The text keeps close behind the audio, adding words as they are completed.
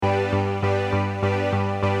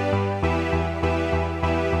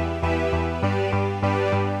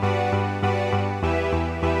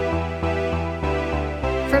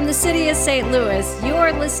the city of St. Louis,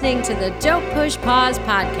 you're listening to the Don't Push Pause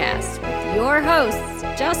podcast with your hosts,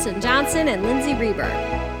 Justin Johnson and Lindsay Reber.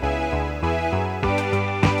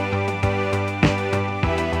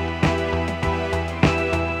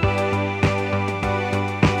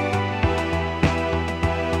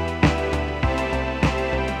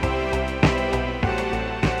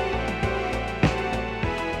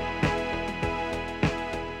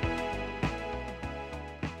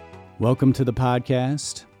 Welcome to the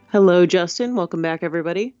podcast. Hello, Justin. Welcome back,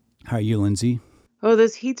 everybody. How are you, Lindsay? Oh,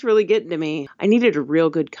 this heat's really getting to me. I needed a real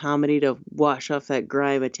good comedy to wash off that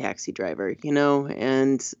grime of Taxi Driver,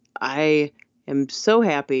 and I am so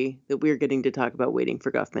happy that we're getting to talk about Waiting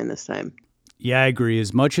for Guffman this time. Yeah, I agree.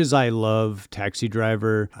 As much as I love Taxi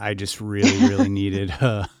Driver, I just really needed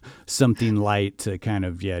something light to kind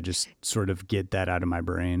of, just sort of get that out of my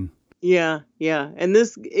brain. Yeah. And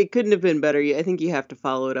it couldn't have been better. I think you have to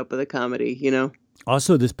follow it up with a comedy,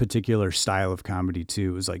 Also, this particular style of comedy,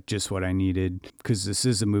 too, was like just what I needed, because this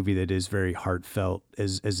is a movie that is very heartfelt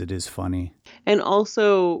as it is funny. And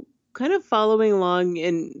also kind of following along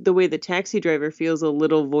in the way the Taxi Driver feels a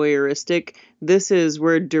little voyeuristic.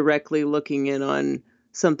 We're directly looking in on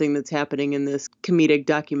something that's happening in this comedic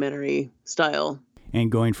documentary style.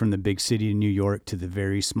 And going from the big city of New York to the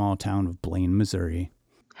very small town of Blaine, Missouri.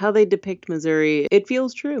 How they depict Missouri, it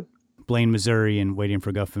feels true. Blaine, Missouri, and Waiting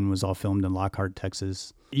for Guffman was all filmed in Lockhart,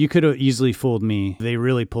 Texas. You could have easily fooled me. They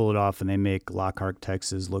really pull it off, and they make Lockhart,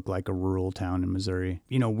 Texas look like a rural town in Missouri.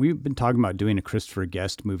 We've been talking about doing a Christopher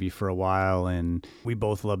Guest movie for a while, and we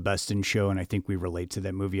both love Best in Show, and I think we relate to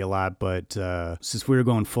that movie a lot. But since we were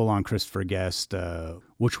going full on Christopher Guest,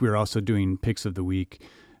 which we were also doing Picks of the Week,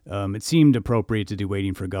 it seemed appropriate to do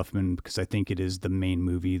Waiting for Guffman because I think it is the main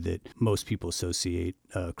movie that most people associate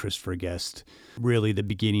Christopher Guest. Really the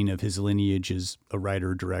beginning of his lineage as a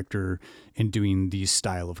writer-director and doing these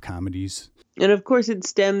style of comedies. And of course it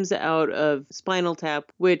stems out of Spinal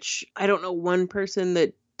Tap, which I don't know one person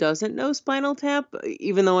that doesn't know Spinal Tap,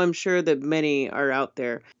 even though I'm sure that many are out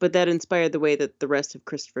there. But that inspired the way that the rest of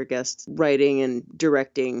Christopher Guest's writing and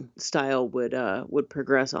directing style would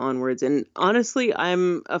progress onwards. And honestly,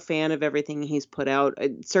 I'm a fan of everything he's put out.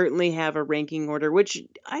 I certainly have a ranking order, which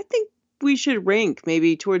I think we should rank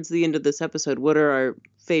maybe towards the end of this episode. What are our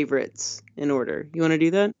favorites in order? You want to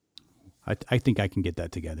do that? I think I can get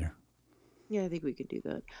that together. Yeah, I think we could do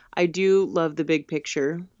that. I do love The Big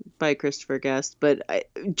Picture by Christopher Guest, but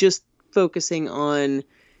just focusing on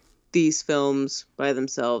these films by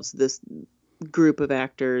themselves, this group of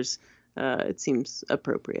actors, it seems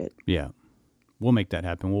appropriate. Yeah, we'll make that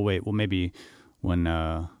happen. We'll wait. Well, maybe when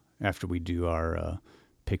after we do our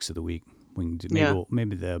Picks of the Week, we can do,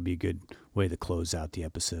 maybe that'll be a good way to close out the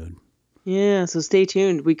episode. Yeah, so stay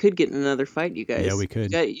tuned. We could get in another fight, you guys. Yeah, we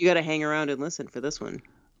could. You got to hang around and listen for this one.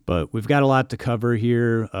 But we've got a lot to cover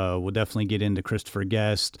here. We'll definitely get into Christopher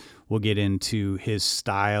Guest. We'll get into his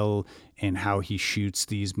style and how he shoots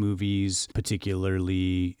these movies,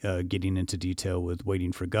 particularly getting into detail with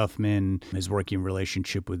Waiting for Guffman, his working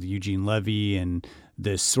relationship with Eugene Levy, and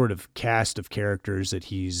this sort of cast of characters that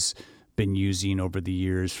he's been using over the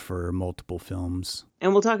years for multiple films.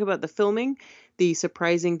 And we'll talk about the filming, the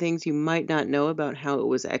surprising things you might not know about how it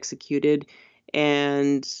was executed,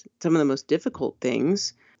 and some of the most difficult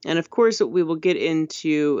things. And of course, we will get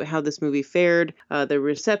into how this movie fared, the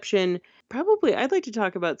reception. Probably, I'd like to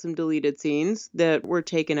talk about some deleted scenes that were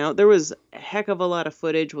taken out. There was a heck of a lot of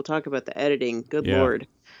footage. We'll talk about the editing. Good Lord.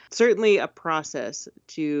 Certainly a process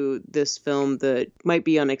to this film that might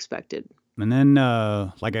be unexpected. And then,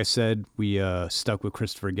 like I said, we stuck with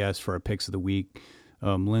Christopher Guest for our Picks of the Week.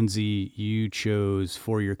 Lindsay, you chose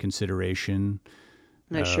For Your Consideration.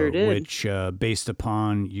 I sure did. Which, based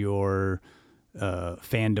upon your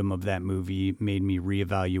fandom of that movie, made me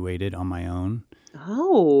reevaluate it on my own.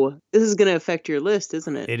 Oh, this is going to affect your list,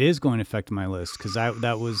 isn't it? It is going to affect my list because I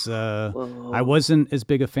wasn't as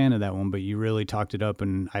big a fan of that one, but you really talked it up,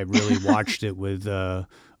 and I really watched it with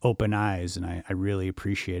open eyes, and I really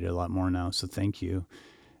appreciate it a lot more now. So thank you.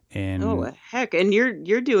 And heck! And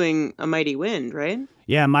you're doing A Mighty Wind, right?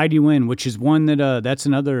 Yeah, Mighty Wind, which is one that that's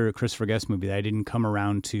another Christopher Guest movie that I didn't come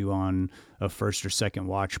around to on a first or second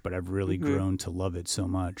watch, but I've really grown to love it so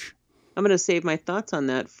much. I'm going to save my thoughts on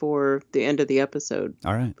that for the end of the episode.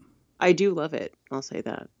 All right. I do love it. I'll say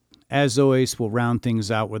that. As always, we'll round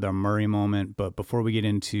things out with our Murray moment. But before we get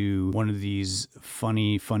into one of these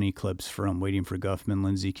funny clips from Waiting for Guffman,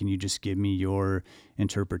 Lindsay, can you just give me your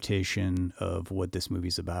interpretation of what this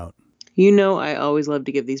movie's about? I always love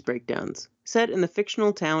to give these breakdowns. Set in the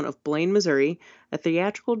fictional town of Blaine, Missouri, a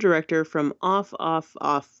theatrical director from off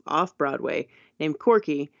Broadway named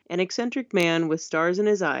Corky, an eccentric man with stars in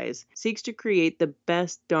his eyes, seeks to create the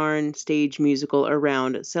best darn stage musical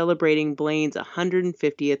around, celebrating Blaine's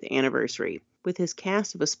 150th anniversary. With his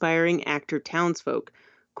cast of aspiring actor townsfolk,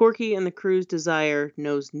 Corky and the crew's desire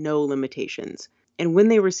knows no limitations. And when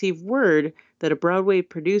they receive word that a Broadway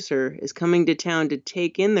producer is coming to town to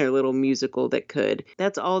take in their little musical that could,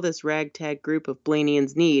 that's all this ragtag group of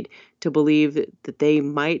Blainians need to believe that they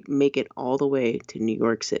might make it all the way to New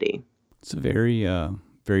York City. It's a very,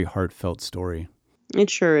 very heartfelt story.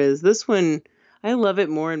 It sure is. This one, I love it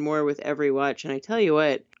more and more with every watch. And I tell you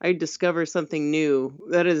what, I discover something new.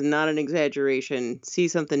 That is not an exaggeration. See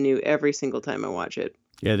something new every single time I watch it.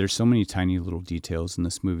 Yeah, there's so many tiny little details in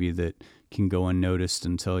this movie that can go unnoticed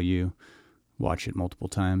until you watch it multiple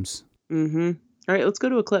times. Mm-hmm. All right, let's go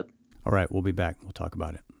to a clip. All right, we'll be back. We'll talk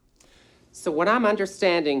about it. So what I'm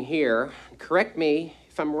understanding here, correct me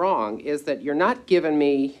if I'm wrong, is that you're not giving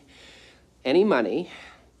me any money.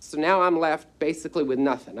 So now I'm left basically with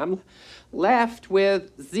nothing. I'm left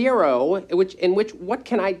with zero, in which what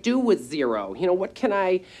can I do with zero? You know, what can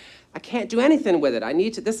I can't do anything with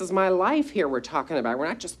it. This is my life here we're talking about. We're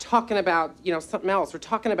not just talking about, something else. We're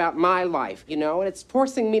talking about my life, and it's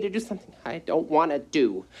forcing me to do something I don't want to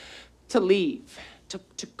do, to leave,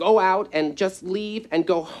 to go out and just leave and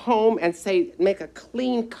go home and make a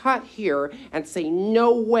clean cut here and say,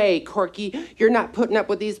 no way, Corky, you're not putting up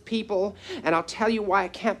with these people. And I'll tell you why I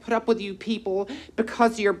can't put up with you people,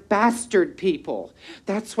 because you're bastard people.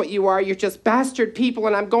 That's what you are. You're just bastard people,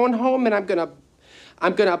 and I'm going home and I'm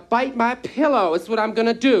gonna bite my pillow. It's what I'm going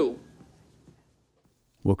to do.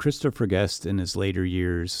 Well, Christopher Guest in his later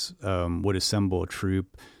years would assemble a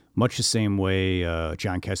troupe much the same way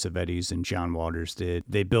John Cassavetes and John Waters did.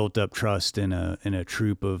 They built up trust in a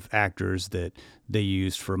troupe of actors that they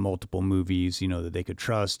used for multiple movies, that they could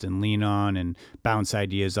trust and lean on and bounce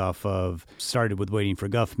ideas off of. Started with Waiting for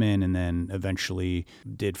Guffman and then eventually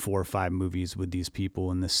did 4 or 5 movies with these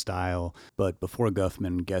people in this style. But before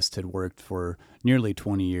Guffman, Guest had worked for nearly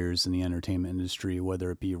 20 years in the entertainment industry,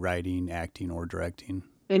 whether it be writing, acting, or directing.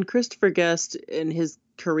 And Christopher Guest in his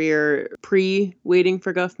career pre-Waiting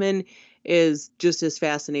for Guffman is just as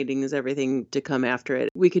fascinating as everything to come after it.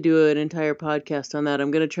 We could do an entire podcast on that.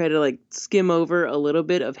 I'm going to try to skim over a little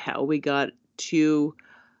bit of how we got to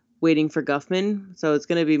Waiting for Guffman. So it's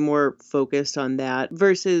going to be more focused on that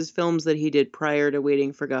versus films that he did prior to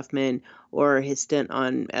Waiting for Guffman or his stint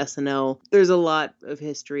on SNL. There's a lot of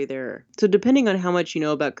history there. So depending on how much you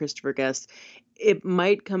know about Christopher Guest, it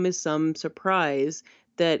might come as some surprise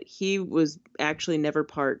that he was actually never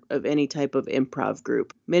part of any type of improv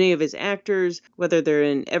group. Many of his actors, whether they're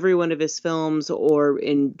in every one of his films or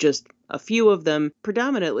in just a few of them,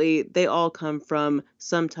 predominantly, they all come from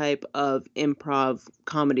some type of improv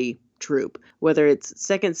comedy troupe. Whether it's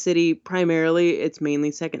Second City, primarily, it's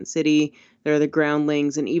mainly Second City. There are the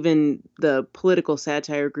Groundlings and even the political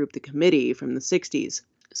satire group, The Committee from the 60s.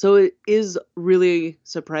 So it is really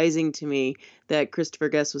surprising to me that Christopher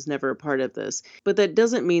Guest was never a part of this. But that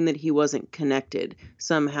doesn't mean that he wasn't connected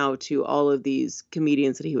somehow to all of these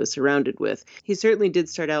comedians that he was surrounded with. He certainly did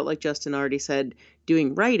start out, like Justin already said,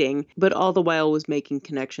 doing writing, but all the while was making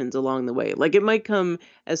connections along the way. It might come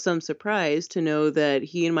as some surprise to know that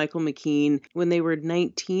he and Michael McKean, when they were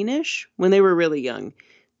 19-ish, when they were really young,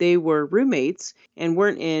 they were roommates and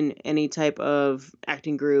weren't in any type of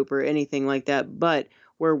acting group or anything like that, but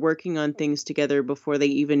were working on things together before they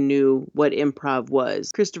even knew what improv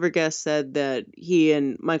was. Christopher Guest said that he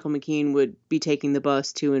and Michael McKean would be taking the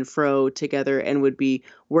bus to and fro together and would be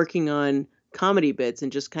working on comedy bits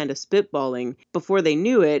and just kind of spitballing. Before they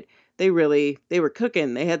knew it, they were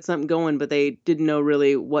cooking. They had something going, but they didn't know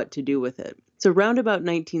really what to do with it. So round about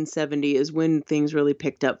 1970 is when things really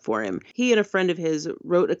picked up for him. He and a friend of his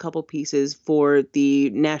wrote a couple pieces for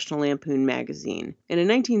the National Lampoon magazine. And in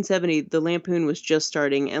 1970, the Lampoon was just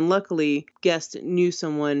starting, and luckily, Guest knew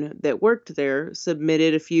someone that worked there,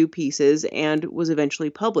 submitted a few pieces, and was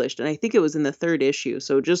eventually published. And I think it was in the 3rd issue,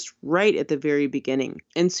 so just right at the very beginning.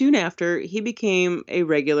 And soon after, he became a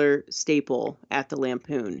regular staple at the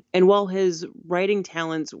Lampoon. And while his writing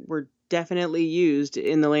talents were definitely used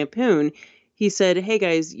in the Lampoon, he said, hey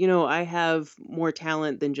guys, I have more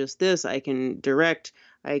talent than just this. I can direct,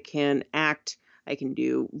 I can act, I can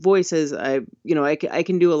do voices, I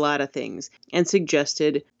can do a lot of things, and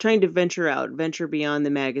suggested trying to venture beyond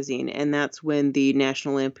the magazine. And that's when the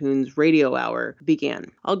National Lampoon's Radio Hour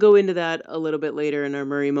began. I'll go into that a little bit later in our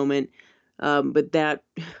Murray moment. But that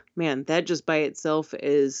just by itself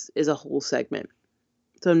is a whole segment.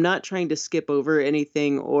 So I'm not trying to skip over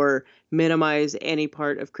anything or minimize any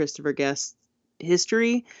part of Christopher Guest's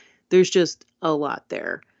history. There's just a lot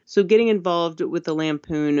there. So getting involved with the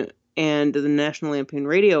Lampoon and the National Lampoon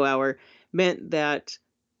Radio Hour meant that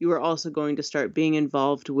you were also going to start being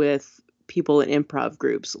involved with people in improv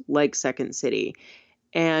groups like Second City.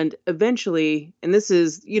 And eventually, and this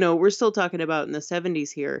is, we're still talking about in the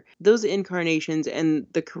 70s here, those incarnations and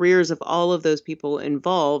the careers of all of those people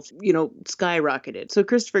involved, skyrocketed. So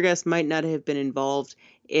Christopher Guest might not have been involved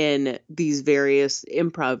in these various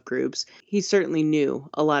improv groups. He certainly knew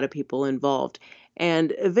a lot of people involved.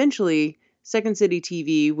 And eventually, Second City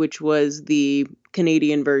TV, which was the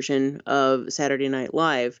Canadian version of Saturday Night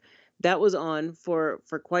Live, that was on for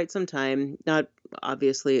quite some time, not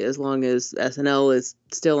obviously as long as SNL is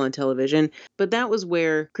still on television, but that was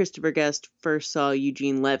where Christopher Guest first saw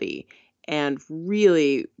Eugene Levy and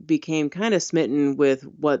really became kind of smitten with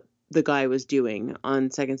what the guy was doing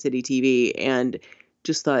on Second City TV, and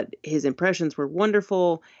just thought his impressions were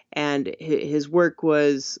wonderful and his work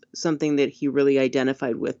was something that he really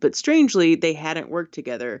identified with. But strangely, they hadn't worked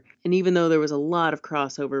together. And even though there was a lot of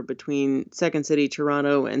crossover between Second City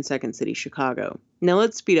Toronto and Second City Chicago. Now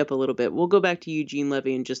let's speed up a little bit. We'll go back to Eugene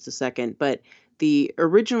Levy in just a second. But the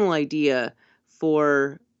original idea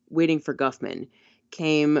for Waiting for Guffman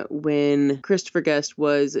came when Christopher Guest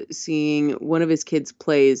was seeing one of his kids'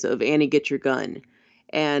 plays of Annie Get Your Gun,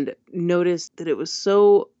 and noticed that it was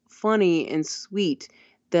so funny and sweet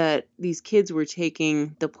that these kids were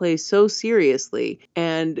taking the play so seriously,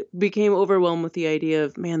 and became overwhelmed with the idea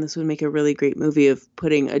of, man, this would make a really great movie of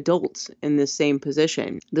putting adults in this same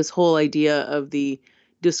position. This whole idea of the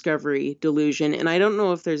discovery delusion. And I don't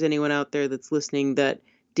know if there's anyone out there that's listening that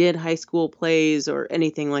did high school plays or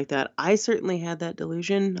anything like that. I certainly had that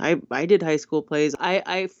delusion. I did high school plays.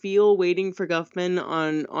 I feel Waiting for Guffman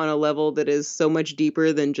on a level that is so much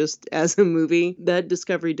deeper than just as a movie. That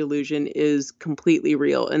discovery delusion is completely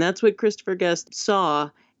real. And that's what Christopher Guest saw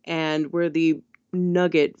and where the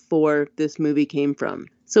nugget for this movie came from.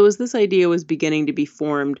 So as this idea was beginning to be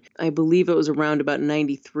formed, I believe it was around about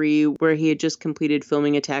 93, where he had just completed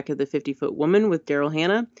filming Attack of the 50-Foot Woman with Daryl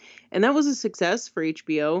Hannah. And that was a success for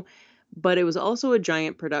HBO, but it was also a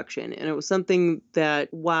giant production. And it was something that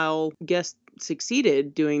while Guest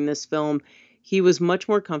succeeded doing this film, he was much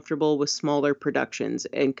more comfortable with smaller productions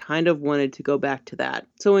and kind of wanted to go back to that.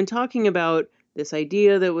 So in talking about this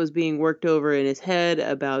idea that was being worked over in his head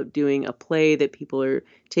about doing a play that people are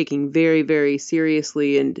taking very, very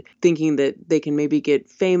seriously and thinking that they can maybe get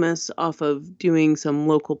famous off of doing some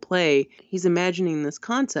local play, he's imagining this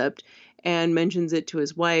concept and mentions it to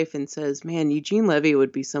his wife and says, man, Eugene Levy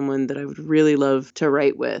would be someone that I would really love to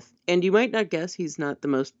write with. And you might not guess he's not the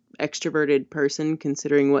most extroverted person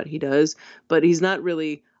considering what he does, but he's not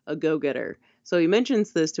really a go-getter. So he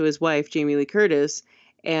mentions this to his wife, Jamie Lee Curtis,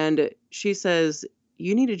 and she says,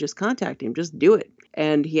 you need to just contact him, just do it.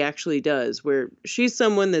 And he actually does, where she's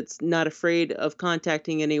someone that's not afraid of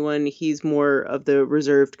contacting anyone. He's more of the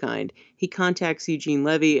reserved kind. He contacts Eugene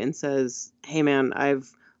Levy and says, hey man,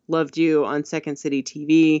 I've loved you on Second City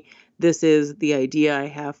TV. This is the idea I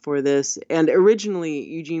have for this. And originally,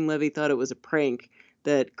 Eugene Levy thought it was a prank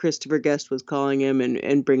that Christopher Guest was calling him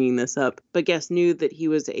and bringing this up. But Guest knew that he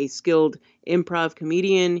was a skilled improv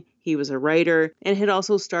comedian. He was a writer and had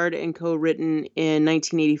also starred and co-written in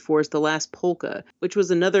 1984's The Last Polka, which was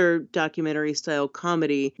another documentary-style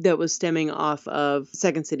comedy that was stemming off of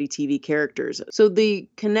Second City TV characters. So the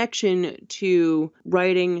connection to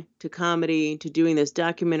writing, to comedy, to doing this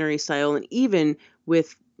documentary style, and even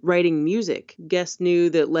with writing music. Guest knew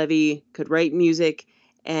that Levy could write music,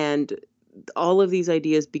 and all of these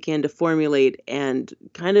ideas began to formulate, and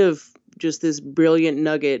kind of just this brilliant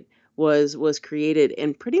nugget was created.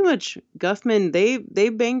 And pretty much Guffman, they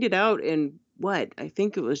banged it out in I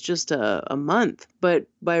think it was just a month. But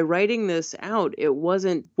by writing this out, it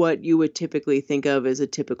wasn't what you would typically think of as a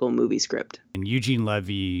typical movie script. And Eugene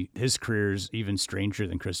Levy, his career's even stranger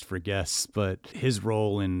than Christopher Guest's, but his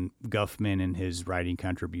role in Guffman and his writing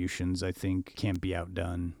contributions, I think, can't be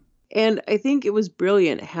outdone. And I think it was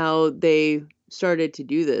brilliant how they started to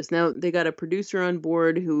do this. Now, they got a producer on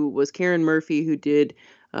board who was Karen Murphy, who did,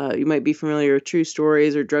 you might be familiar with True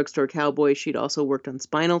Stories or Drugstore Cowboy. She'd also worked on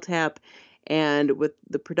Spinal Tap. And with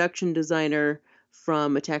the production designer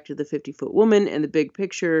from Attack of the 50-Foot Woman and The Big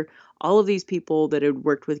Picture, all of these people that had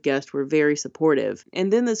worked with Guest were very supportive.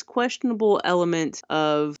 And then this questionable element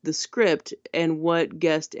of the script and what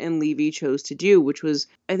Guest and Levy chose to do, which was,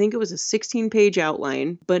 I think it was a 16-page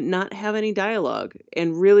outline, but not have any dialogue,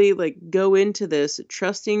 and really go into this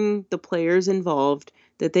trusting the players involved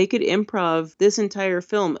that they could improv this entire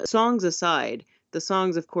film, songs aside. The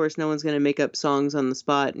songs, of course, no one's going to make up songs on the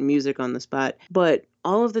spot and music on the spot. But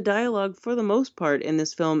all of the dialogue, for the most part, in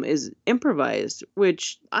this film is improvised,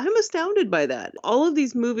 which I'm astounded by that. All of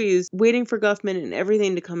these movies, Waiting for Guffman and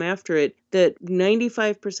everything to come after it, that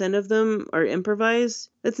 95% of them are improvised,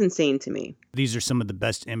 that's insane to me. These are some of the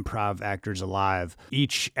best improv actors alive.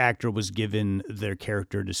 Each actor was given their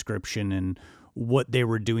character description and what they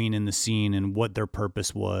were doing in the scene and what their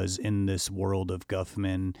purpose was in this world of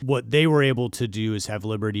Guffman. What they were able to do is have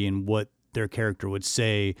liberty in what their character would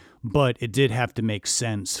say, but it did have to make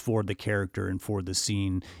sense for the character and for the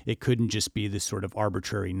scene. It couldn't just be this sort of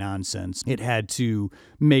arbitrary nonsense. It had to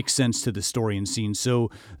make sense to the story and scene. So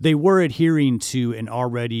they were adhering to an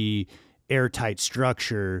already airtight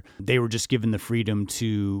structure. They were just given the freedom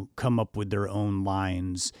to come up with their own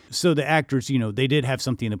lines. So the actors, they did have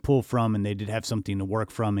something to pull from and they did have something to work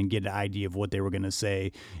from and get an idea of what they were going to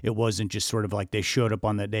say. It wasn't just sort of like they showed up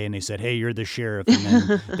on that day and they said, hey, you're the sheriff. And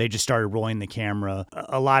then they just started rolling the camera.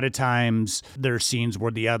 A lot of times there are scenes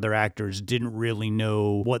where the other actors didn't really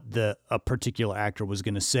know what a particular actor was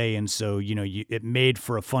going to say. And so, it made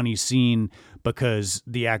for a funny scene because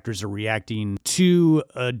the actors are reacting to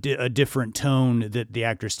a different tone that the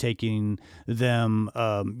actor's taking them.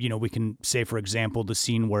 We can say, for example, the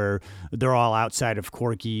scene where they're all outside of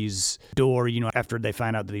Corky's door, after they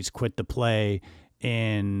find out that he's quit the play.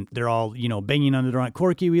 And they're all, banging on the door like,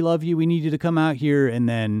 Corky, we love you. We need you to come out here. And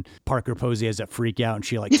then Parker Posey has that freak out and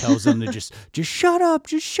she tells them to just shut up,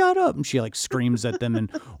 just shut up. And she screams at them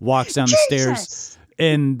and walks down the stairs.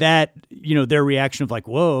 And that, their reaction of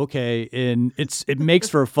whoa, okay. And it makes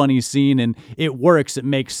for a funny scene and it works. It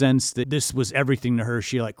makes sense that this was everything to her.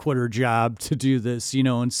 She quit her job to do this,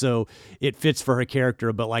 and so it fits for her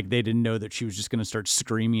character, but they didn't know that she was just going to start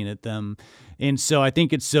screaming at them. And so I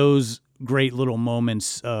think it's those great little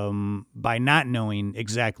moments by not knowing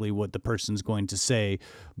exactly what the person's going to say,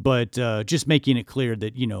 but just making it clear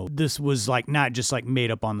that, this was not just made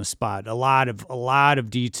up on the spot. A lot of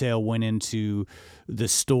detail went into the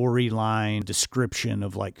storyline description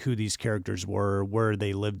of who these characters were, where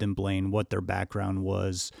they lived in Blaine, what their background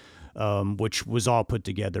was, which was all put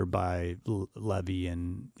together by Levy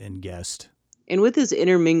and Guest. And with this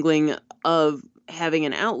intermingling of having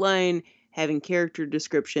an outline, having character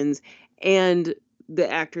descriptions, and the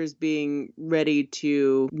actors being ready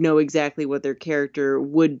to know exactly what their character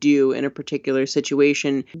would do in a particular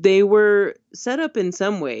situation, they were set up in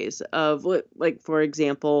some ways of, for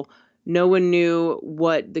example, no one knew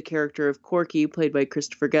what the character of Corky, played by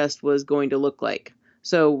Christopher Guest, was going to look like.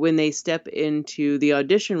 So when they step into the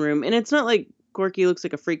audition room, and it's not like Corky looks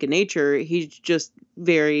like a freak of nature, he's just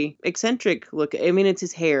very eccentric look. I mean, it's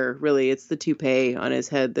his hair, really. It's the toupee on his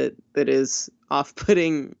head that is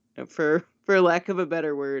off-putting, for lack of a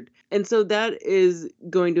better word. And so that is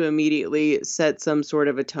going to immediately set some sort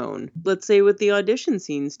of a tone. Let's say with the audition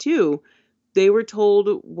scenes, too, they were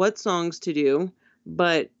told what songs to do,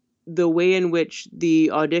 but the way in which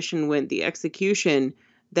the audition went, the execution,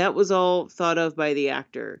 that was all thought of by the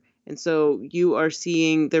actor. And so you are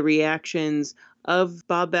seeing the reactions of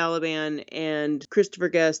Bob Balaban and Christopher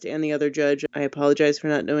Guest and the other judge. I apologize for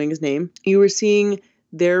not knowing his name. You were seeing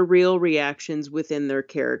their real reactions within their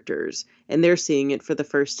characters, and they're seeing it for the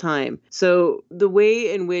first time. So the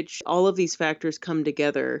way in which all of these factors come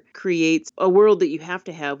together creates a world that you have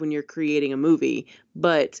to have when you're creating a movie,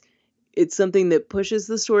 but it's something that pushes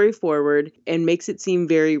the story forward and makes it seem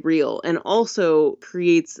very real, and also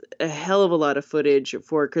creates a hell of a lot of footage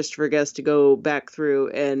for Christopher Guest to go back through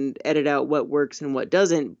and edit out what works and what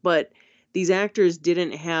doesn't. But these actors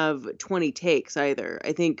didn't have 20 takes either.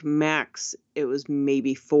 I think max it was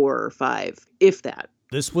maybe 4 or 5, if that.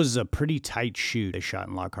 This was a pretty tight shoot. They shot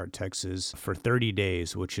in Lockhart, Texas for 30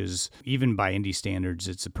 days, which is, even by indie standards,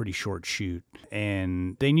 it's a pretty short shoot.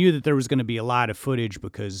 And they knew that there was going to be a lot of footage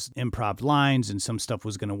because improv lines and some stuff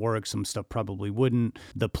was going to work, some stuff probably wouldn't.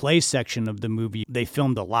 The play section of the movie, they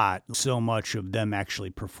filmed a lot, so much of them actually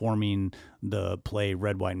performing the play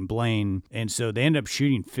Red, White, and Blaine. And so they ended up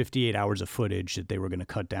shooting 58 hours of footage that they were going to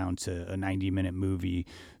cut down to a 90-minute movie.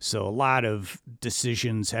 So a lot of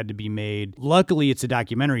decisions had to be made. Luckily, it's a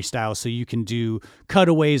documentary style, so you can do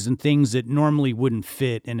cutaways and things that normally wouldn't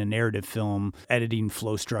fit in a narrative film. Editing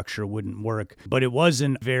flow structure wouldn't work. But it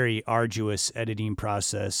wasn't a very arduous editing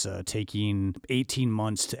process, taking 18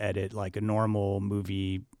 months to edit, like a normal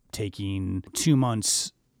movie taking 2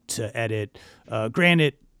 months to edit.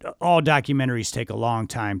 Granted, all documentaries take a long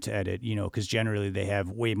time to edit, because generally they have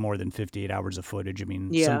way more than 58 hours of footage. I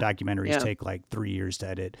mean, some documentaries take like 3 years to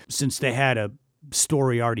edit, since they had a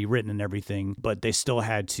story already written and everything, but they still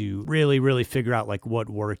had to really, really figure out like what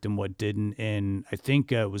worked and what didn't. And I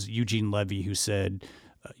think it was Eugene Levy who said,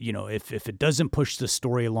 if it doesn't push the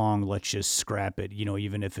story along, let's just scrap it.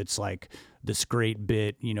 Even if it's like this great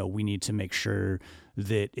bit, we need to make sure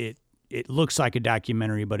that it looks like a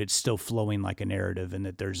documentary, but it's still flowing like a narrative, and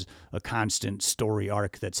that there's a constant story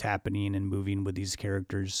arc that's happening and moving with these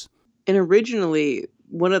characters. And originally,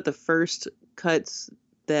 one of the first cuts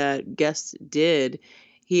that Guest did,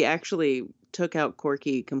 he actually took out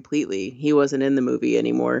Corky completely. He wasn't in the movie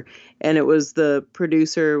anymore. And it was the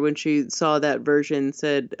producer, when she saw that version,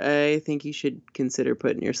 said, I think you should consider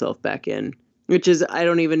putting yourself back in. Which is, I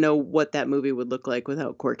don't even know what that movie would look like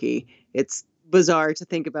without Corky. It's bizarre to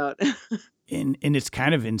think about. And it's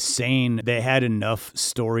kind of insane. They had enough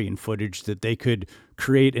story and footage that they could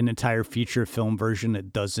create an entire feature film version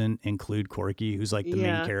that doesn't include Corky, who's like the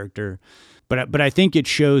main character. But I think it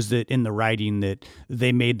shows that in the writing that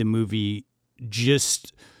they made the movie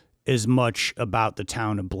just as much about the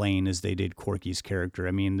town of Blaine as they did Corky's character.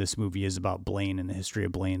 I mean, this movie is about Blaine and the history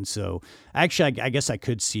of Blaine. So actually, I guess I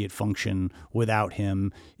could see it function without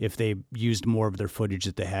him if they used more of their footage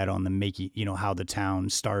that they had on the how the town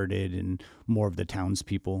started and more of the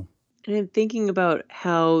townspeople. And I'm thinking about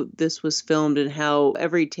how this was filmed and how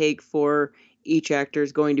every take for each actor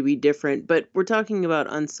is going to be different. But we're talking about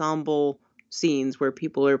ensemble scenes where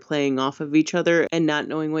people are playing off of each other and not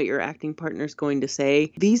knowing what your acting partner is going to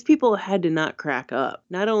say. These people had to not crack up.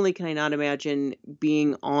 Not only can I not imagine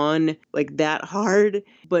being on like that hard,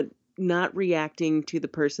 but not reacting to the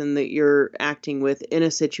person that you're acting with in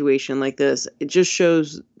a situation like this. It just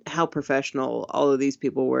shows how professional all of these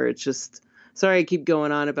people were. It's just, sorry I keep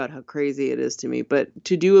going on about how crazy it is to me, but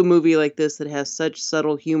to do a movie like this that has such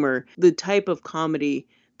subtle humor, the type of comedy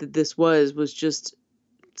that this was just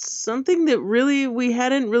something that really we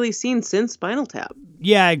hadn't really seen since Spinal Tap.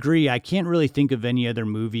 Yeah, I agree. I can't really think of any other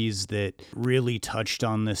movies that really touched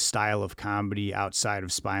on this style of comedy outside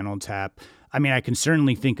of Spinal Tap. I mean, I can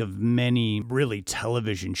certainly think of many really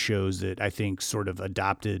television shows that I think sort of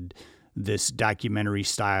adopted this documentary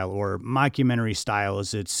style or mockumentary style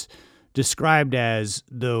as it's described as,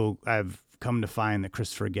 though I've come to find that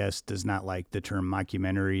Christopher Guest does not like the term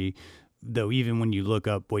mockumentary, though even when you look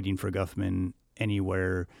up Waiting for Guffman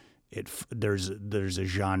anywhere, there's a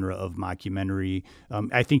genre of mockumentary.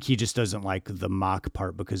 I think he just doesn't like the mock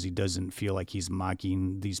part because he doesn't feel like he's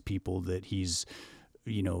mocking these people that he's,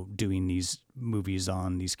 doing these movies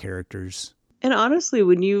on, these characters. And honestly,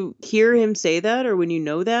 when you hear him say that, or when you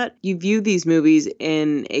know that, you view these movies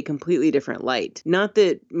in a completely different light. Not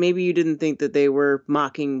that maybe you didn't think that they were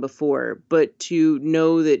mocking before, but to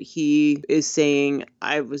know that he is saying,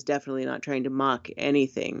 I was definitely not trying to mock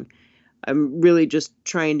anything. I'm really just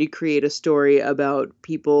trying to create a story about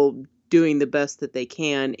people doing the best that they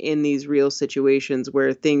can in these real situations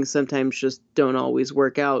where things sometimes just don't always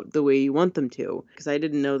work out the way you want them to. Because I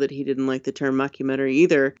didn't know that he didn't like the term mockumentary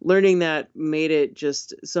either. Learning that made it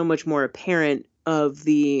just so much more apparent of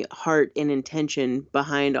the heart and intention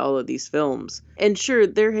behind all of these films. And sure,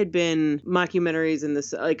 there had been mockumentaries in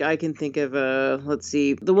this, like I can think of, let's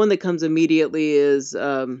see, the one that comes immediately is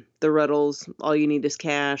The Ruddles, All You Need Is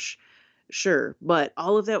Cash. Sure, but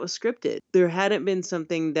all of that was scripted. There hadn't been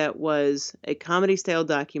something that was a comedy-style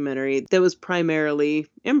documentary that was primarily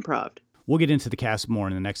improv. We'll get into the cast more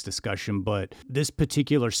in the next discussion, but this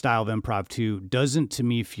particular style of improv, too, doesn't to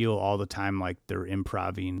me feel all the time like they're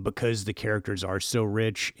improvising because the characters are so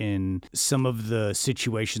rich and some of the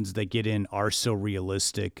situations they get in are so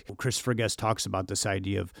realistic. Christopher Guest talks about this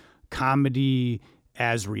idea of comedy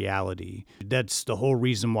as reality. That's the whole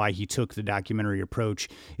reason why he took the documentary approach,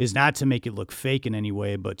 is not to make it look fake in any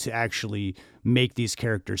way, but to actually make these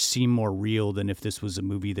characters seem more real than if this was a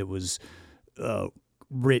movie that was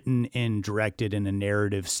written and directed in a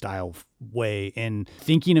narrative style way. And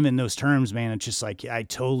thinking of it in those terms, man, it's just like, I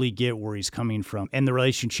totally get where he's coming from. And the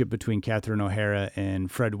relationship between Catherine O'Hara and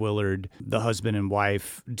Fred Willard, the husband and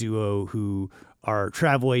wife duo who are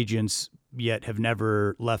travel agents, yet have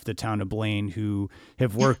never left the town of Blaine, who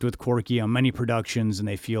have worked with Corky on many productions, and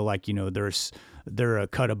they feel like, they're a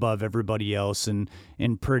cut above everybody else and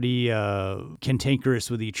pretty cantankerous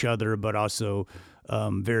with each other, but also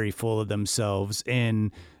very full of themselves.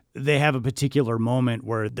 And they have a particular moment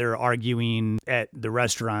where they're arguing at the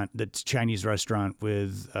restaurant, the Chinese restaurant,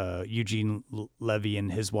 with Eugene Levy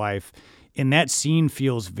and his wife. And that scene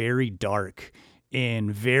feels very dark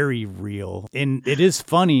and very real. And it is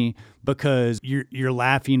funny because you're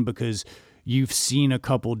laughing because you've seen a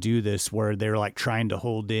couple do this where they're like trying to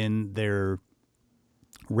hold in their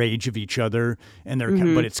rage of each other, and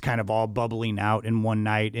but it's kind of all bubbling out in one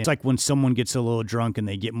night. It's like when someone gets a little drunk and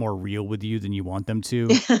they get more real with you than you want them to.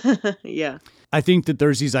 Yeah. I think that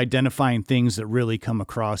there's these identifying things that really come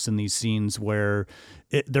across in these scenes where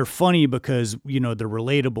they're funny because, they're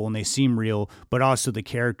relatable and they seem real, but also the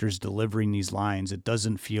characters delivering these lines. It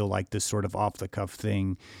doesn't feel like this sort of off the cuff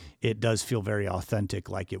thing. It does feel very authentic,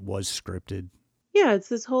 like it was scripted. Yeah, it's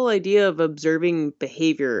this whole idea of observing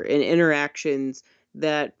behavior and interactions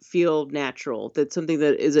that feel natural. That's something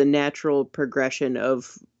that is a natural progression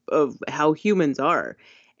of how humans are.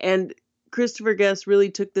 And Christopher Guest really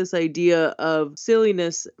took this idea of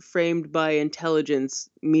silliness framed by intelligence,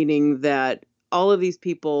 meaning that all of these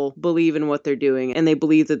people believe in what they're doing and they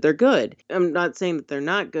believe that they're good. I'm not saying that they're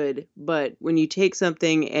not good, but when you take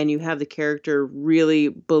something and you have the character really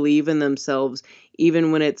believe in themselves,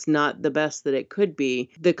 even when it's not the best that it could be,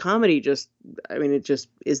 the comedy it just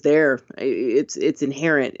is there. It's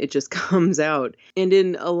inherent. It just comes out. And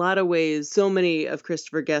in a lot of ways, so many of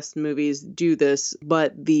Christopher Guest's movies do this,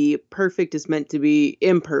 but the perfect is meant to be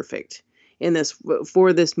imperfect.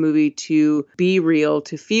 For this movie to be real,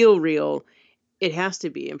 to feel real, it has to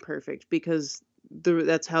be imperfect because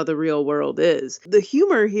that's how the real world is. The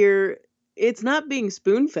humor here, it's not being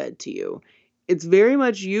spoon-fed to you. It's very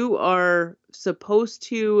much you are supposed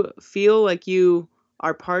to feel like you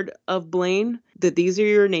are part of Blaine, that these are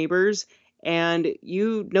your neighbors, and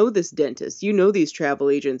you know this dentist, you know these travel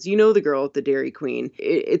agents, you know the girl at the Dairy Queen.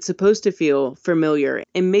 It's supposed to feel familiar.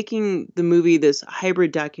 And making the movie this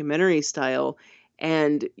hybrid documentary style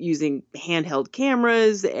and using handheld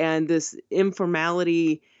cameras and this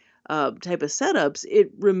informality type of setups,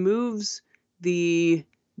 it removes the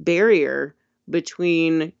barrier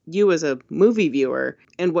between you as a movie viewer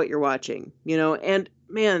and what you're watching, And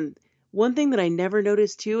man, one thing that I never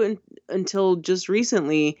noticed too until just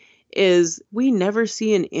recently is we never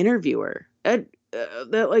see an interviewer.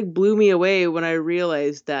 That blew me away when I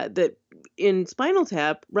realized that in Spinal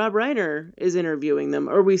Tap, Rob Reiner is interviewing them,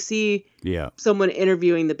 or we see someone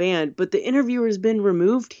interviewing the band, but the interviewer has been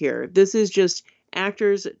removed here. This is just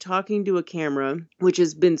actors talking to a camera, which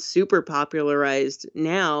has been super popularized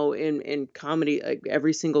now in comedy. Like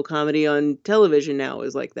every single comedy on television now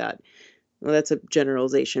is like that. Well, that's a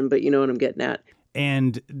generalization, but you know what I'm getting at.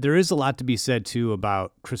 And there is a lot to be said, too,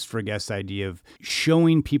 about Christopher Guest's idea of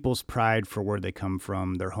showing people's pride for where they come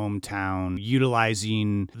from, their hometown,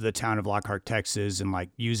 utilizing the town of Lockhart, Texas, and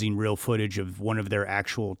using real footage of one of their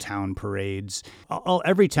actual town parades.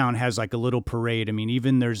 Every town has a little parade. I mean,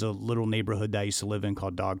 even there's a little neighborhood that I used to live in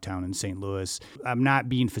called Dogtown in St. Louis. I'm not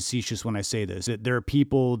being facetious when I say this. There are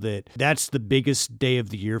people that's the biggest day of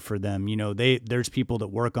the year for them. There's people that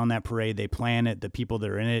work on that parade. They plan it, the people that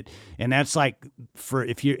are in it. And that's for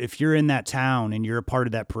if you're in that town and you're a part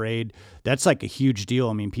of that parade, that's a huge deal.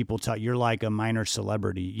 I mean, people tell you're like a minor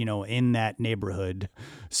celebrity, in that neighborhood.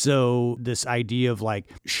 So this idea of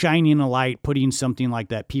shining a light, putting something like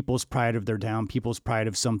that, people's pride of their town, people's pride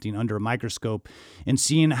of something under a microscope, and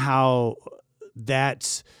seeing how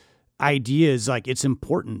that idea is it's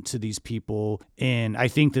important to these people. And I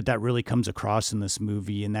think that really comes across in this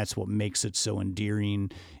movie, and that's what makes it so endearing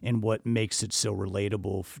and what makes it so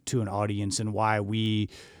relatable to an audience, and why we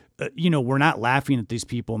we're not laughing at these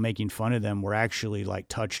people, making fun of them. We're actually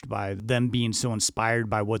touched by them being so inspired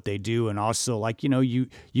by what they do. And also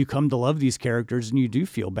you come to love these characters, and you do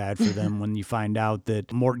feel bad for them when you find out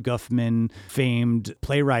that Mort Guffman, famed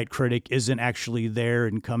playwright critic, isn't actually there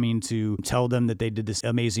and coming to tell them that they did this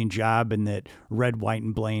amazing job, and that Red, White,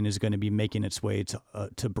 and Blaine is going to be making its way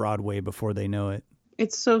to Broadway before they know it.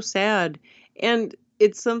 It's so sad. And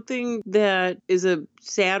it's something that is a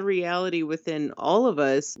sad reality within all of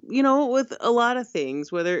us, with a lot of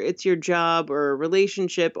things, whether it's your job or a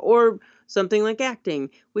relationship or something like acting.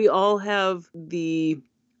 We all have the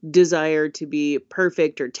desire to be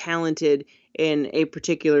perfect or talented in a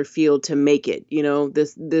particular field to make it.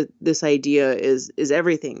 This idea is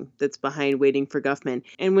everything that's behind Waiting for Guffman.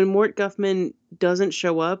 And when Mort Guffman doesn't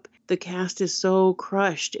show up, the cast is so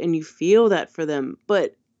crushed, and you feel that for them.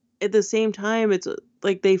 But at the same time, it's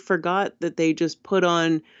they forgot that they just put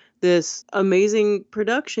on this amazing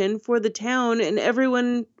production for the town,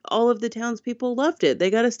 and all of the townspeople loved it. They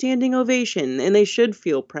got a standing ovation, and they should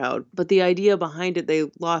feel proud. But the idea behind it, they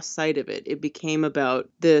lost sight of it. It became about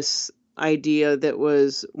this idea that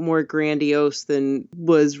was more grandiose than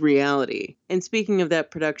was reality. And speaking of that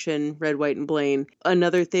production, Red, White, and Blaine,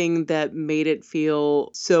 another thing that made it feel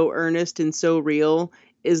so earnest and so real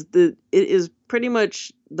is it is pretty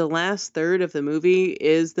much the last third of the movie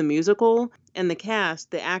is the musical, and the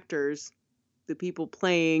cast, the actors, the people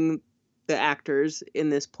playing the actors in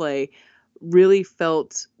this play really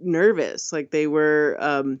felt nervous, like they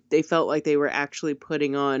felt like they were actually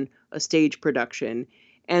putting on a stage production.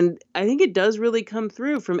 And I think it does really come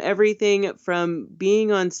through from everything from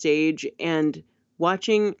being on stage and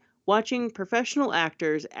watching professional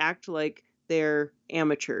actors act like they're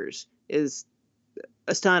amateurs is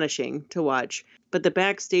astonishing to watch. But the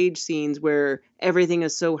backstage scenes where everything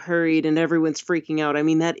is so hurried and everyone's freaking out, I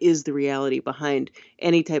mean, that is the reality behind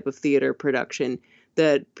any type of theater production,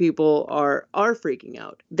 that people are freaking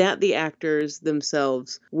out. That the actors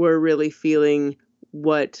themselves were really feeling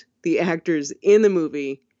what the actors in the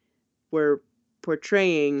movie were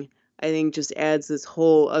portraying, I think just adds this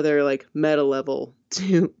whole other like meta level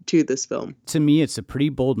to this film. To me, it's a pretty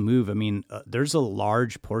bold move. I mean, there's a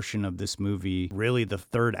large portion of this movie, really the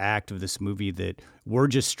third act of this movie, that we're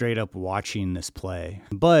just straight up watching this play.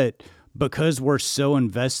 But because we're so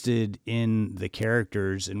invested in the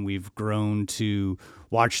characters and we've grown to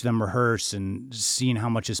watch them rehearse and seeing how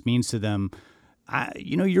much this means to them,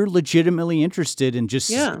 you're legitimately interested in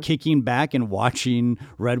just kicking back and watching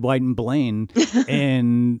Red, White, and Blaine.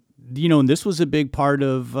 And and this was a big part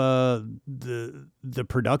of the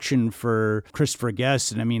production for Christopher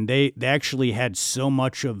Guest. And I mean, they actually had so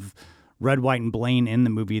much of Red, White, and Blaine in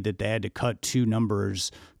the movie that they had to cut 2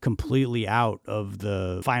 numbers completely out of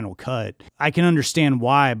the final cut. I can understand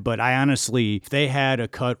why, but I honestly, if they had a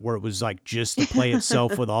cut where it was like just the play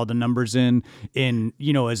itself with all the numbers in,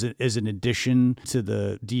 as an addition to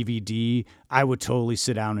the DVD, I would totally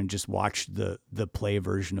sit down and just watch the play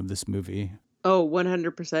version of this movie. Oh,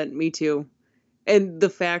 100%. Me too. And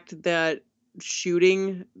the fact that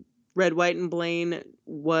shooting Red, White, and Blaine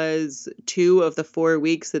was 2 of the 4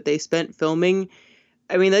 weeks that they spent filming,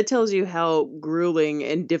 I mean, that tells you how grueling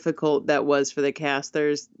and difficult that was for the cast.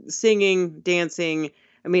 There's singing, dancing.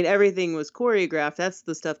 I mean, everything was choreographed. That's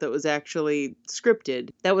the stuff that was actually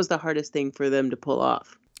scripted. That was the hardest thing for them to pull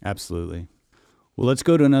off. Absolutely. Well, let's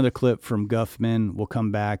go to another clip from Guffman. We'll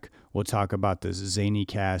come back. We'll talk about this Zany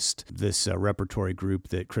Cast, this repertory group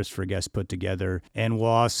that Christopher Guest put together. And we'll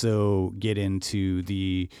also get into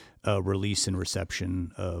the release and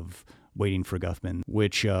reception of Waiting for Guffman,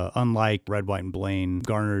 which, unlike Red, White, and Blaine,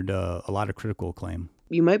 garnered a lot of critical acclaim.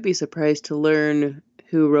 You might be surprised to learn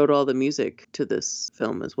who wrote all the music to this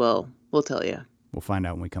film as well. We'll tell you. We'll find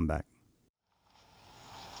out when we come back.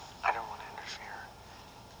 I don't want to interfere,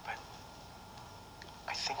 but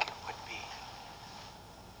I think it would be...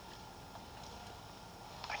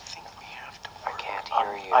 I think we have to work... I can't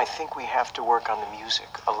hear you. I think we have to work on the music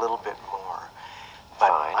a little bit more. But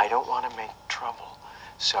Fine. I don't want to make trouble,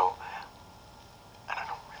 so... And I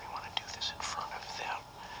don't really want to do this in front of them.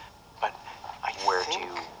 But Where do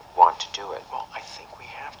you want to do it? Well, I think we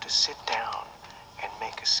have to sit down and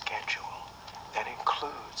make a schedule that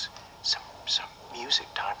includes some music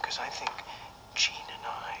time, because I think Gene and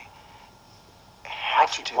I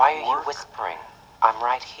have to Why are work. you whispering? I'm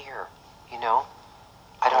right here.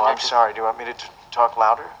 I don't I'm sorry. Do you want me to talk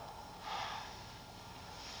louder?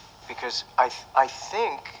 Because I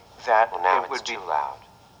think that Well, now it would it's be too loud.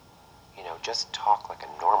 Just talk like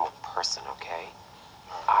a normal person, okay?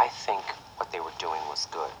 I think what they were doing was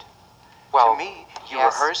good. Well, to me, you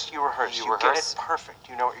yes, rehearse, you get rehearse. it perfect.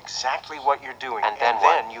 You know exactly what you're doing, And then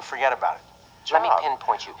what? you forget about it. Let me Job.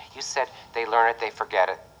 pinpoint you. You said they learn it, they forget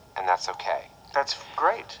it, and that's okay. That's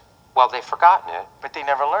great, Well, they've forgotten it. but they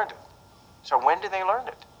never learned it. So when do they learn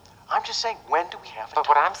it? I'm just saying, when do we have to But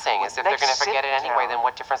talk? what I'm saying is, if they're going to forget it anyway, down. then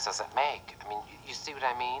what difference does it make? I mean, you see what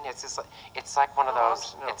I mean? It's just like, it's like one of No,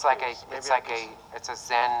 those. no, It's like please. Maybe it's a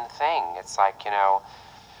Zen thing. It's like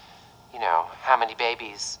how many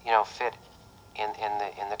babies fit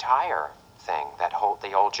in the tire thing.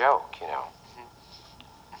 The old joke.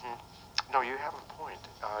 No, you have a point.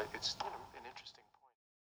 It's an interesting point.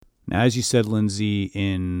 Now, as you said, Lindsay,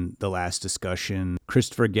 in the last discussion,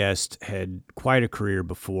 Christopher Guest had quite a career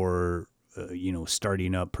before,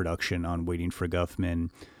 starting up production on Waiting for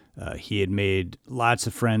Guffman. He had made lots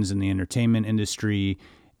of friends in the entertainment industry,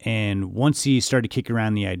 and once he started kicking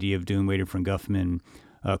around the idea of doing Waiting for Guffman,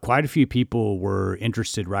 quite a few people were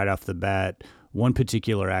interested right off the bat. One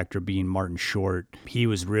particular actor being Martin Short. He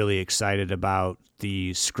was really excited about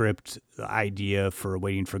the script idea for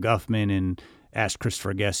Waiting for Guffman and asked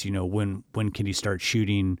Christopher Guest, when can he start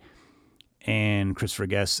shooting? And Christopher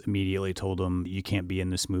Guest immediately told him, you can't be in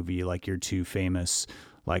this movie. Like, you're too famous.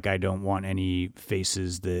 Like, I don't want any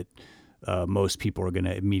faces that most people are going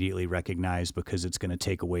to immediately recognize, because it's going to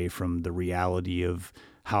take away from the reality of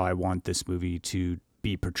how I want this movie to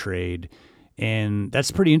be portrayed. And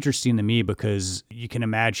that's pretty interesting to me because you can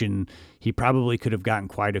imagine he probably could have gotten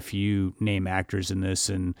quite a few name actors in this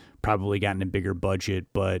and probably gotten a bigger budget,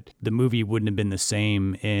 but the movie wouldn't have been the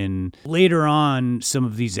same. And later on, some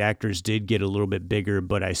of these actors did get a little bit bigger,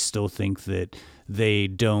 but I still think that they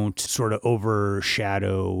don't sort of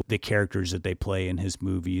overshadow the characters that they play in his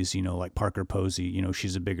movies, like Parker Posey,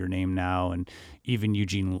 she's a bigger name now. And even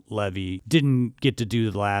Eugene Levy didn't get to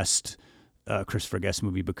do the last Christopher Guest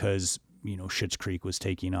movie because, Schitt's Creek was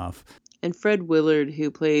taking off. And Fred Willard,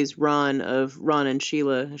 who plays Ron of Ron and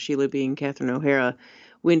Sheila, Sheila being Catherine O'Hara,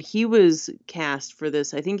 when he was cast for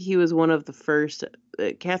this, I think he was one of the first.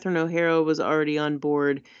 Catherine O'Hara was already on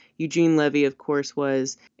board. Eugene Levy, of course,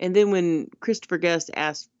 was. And then when Christopher Guest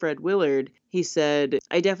asked Fred Willard, he said,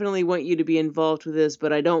 I definitely want you to be involved with this,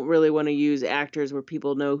 but I don't really want to use actors where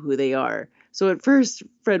people know who they are. So at first,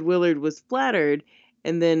 Fred Willard was flattered.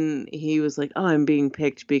 And then he was like, oh, I'm being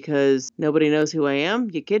picked because nobody knows who I am?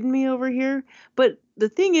 You kidding me over here? But the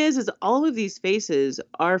thing is all of these faces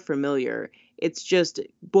are familiar. It's just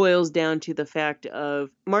boils down to the fact of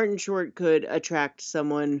Martin Short could attract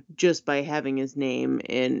someone just by having his name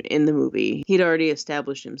in the movie. He'd already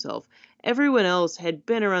established himself. Everyone else had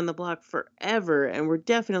been around the block forever and were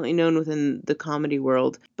definitely known within the comedy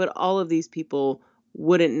world. But all of these people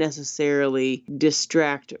wouldn't necessarily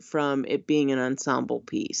distract from it being an ensemble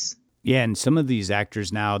piece. Yeah, and some of these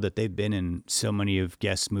actors now that they've been in so many of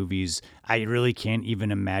Guest's movies, I really can't even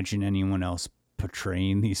imagine anyone else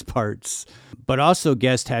portraying these parts. But also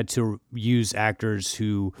Guest had to use actors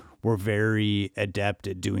who were very adept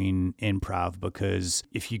at doing improv, because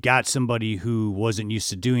if you got somebody who wasn't used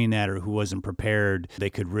to doing that or who wasn't prepared, they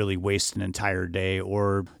could really waste an entire day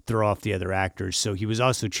or throw off the other actors. So he was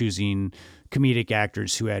also choosing comedic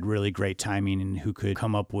actors who had really great timing and who could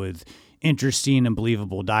come up with interesting and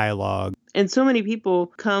believable dialogue. And so many people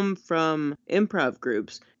come from improv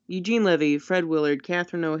groups. Eugene Levy, Fred Willard,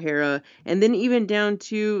 Catherine O'Hara, and then even down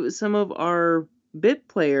to some of our bit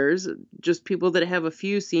players, just people that have a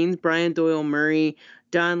few scenes, Brian Doyle Murray,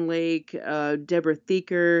 Don Lake, Deborah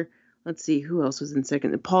Thieker. Let's see, who else was in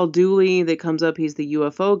second? Paul Dooley that comes up. He's the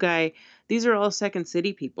UFO guy. These are all Second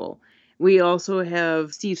City people. We also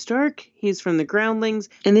have Steve Stark. He's from the Groundlings.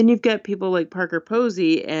 And then you've got people like Parker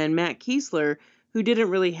Posey and Matt Kiesler, who didn't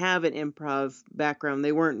really have an improv background.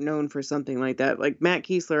 They weren't known for something like that. Like Matt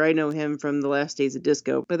Kiesler, I know him from The Last Days of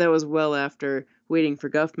Disco, but that was well after Waiting for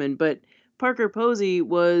Guffman. But Parker Posey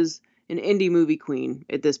was an indie movie queen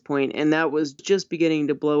at this point, and that was just beginning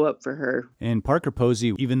to blow up for her. And Parker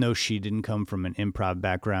Posey, even though she didn't come from an improv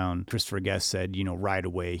background, Christopher Guest said, right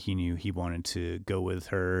away he knew he wanted to go with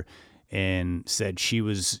her, and said she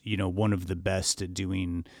was, one of the best at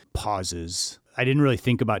doing pauses. I didn't really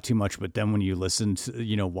think about too much, but then when you listen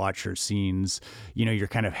to, watch her scenes, you're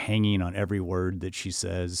kind of hanging on every word that she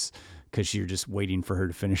says because you're just waiting for her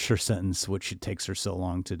to finish her sentence, which it takes her so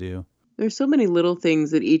long to do. There's so many little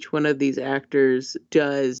things that each one of these actors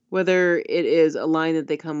does, whether it is a line that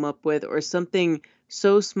they come up with or something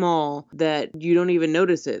so small that you don't even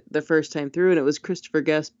notice it the first time through. And it was Christopher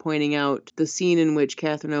Guest pointing out the scene in which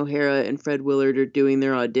Catherine O'Hara and Fred Willard are doing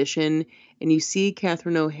their audition. And you see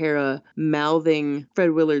Catherine O'Hara mouthing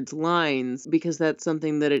Fred Willard's lines because that's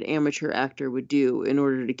something that an amateur actor would do in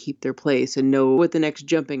order to keep their place and know what the next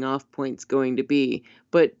jumping off point's going to be.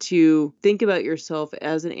 But to think about yourself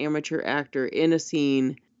as an amateur actor in a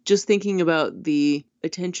scene, just thinking about the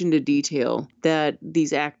attention to detail that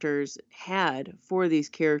these actors had for these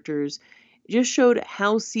characters just showed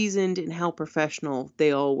how seasoned and how professional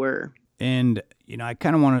they all were. And, I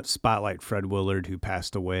kind of want to spotlight Fred Willard, who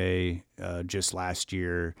passed away just last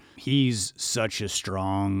year. He's such a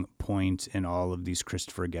strong point in all of these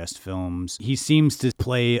Christopher Guest films. He seems to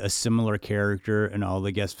play a similar character in all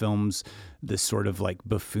the Guest films, this sort of like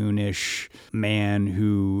buffoonish man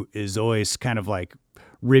who is always kind of like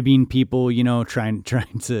ribbing people, trying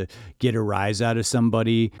to get a rise out of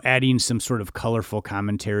somebody, adding some sort of colorful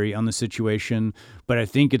commentary on the situation. But I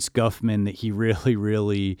think it's Guffman that he really,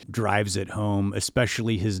 really drives it home,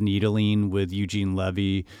 especially his needling with Eugene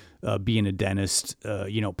Levy, being a dentist,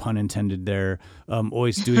 pun intended there,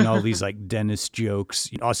 always doing all these like dentist jokes.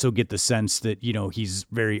 You also get the sense that, he's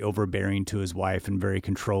very overbearing to his wife and very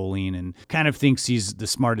controlling and kind of thinks he's the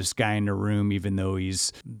smartest guy in the room, even though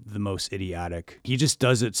he's the most idiotic. He just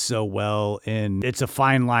does it so well. And it's a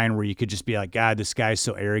fine line where you could just be like, God, this guy's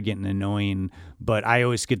so arrogant and annoying. But I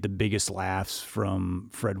always get the biggest laughs from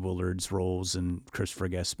Fred Willard's roles in Christopher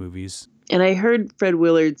Guest movies. And I heard Fred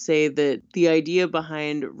Willard say that the idea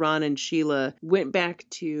behind Ron and Sheila went back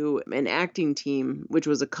to an acting team, which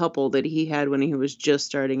was a couple that he had when he was just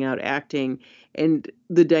starting out acting. And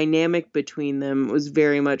the dynamic between them was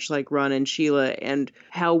very much like Ron and Sheila, and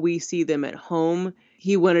how we see them at home.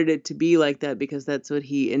 He wanted it to be like that because that's what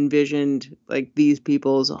he envisioned, like these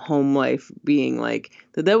people's home life being like.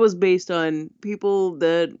 That was based on people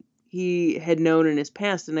that he had known in his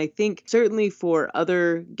past. And I think certainly for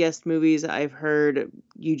other guest movies, I've heard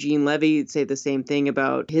Eugene Levy say the same thing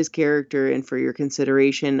about his character. And for your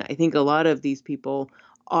consideration, I think a lot of these people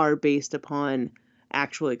are based upon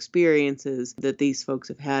actual experiences that these folks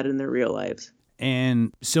have had in their real lives.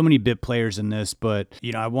 And so many bit players in this, but,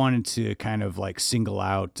 I wanted to kind of like single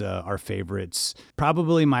out our favorites.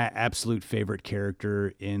 Probably my absolute favorite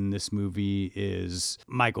character in this movie is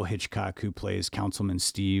Michael Hitchcock, who plays Councilman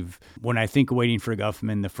Steve. When I think of Waiting for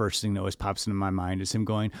Guffman, the first thing that always pops into my mind is him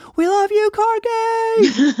going, "We love you, Corky!"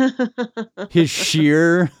 His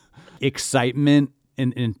sheer excitement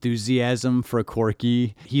and enthusiasm for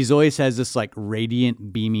Corky. He's always has this like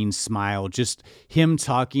radiant, beaming smile. Just him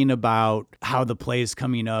talking about how the play is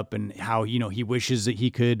coming up and how, he wishes that he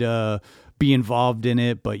could be involved in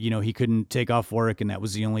it, but, he couldn't take off work. And that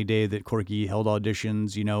was the only day that Corky held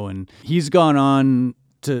auditions, and he's gone on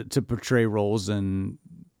to portray roles in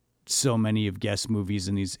so many of Guest movies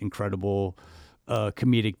in these incredible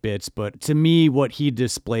comedic bits. But to me, what he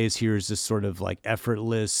displays here is this sort of like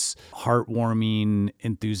effortless, heartwarming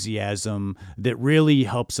enthusiasm that really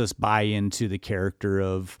helps us buy into the character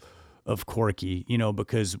of Corky,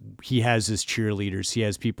 because he has his cheerleaders. He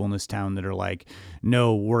has people in this town that are like,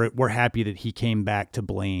 no, we're happy that he came back to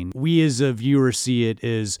Blaine. We as a viewer see it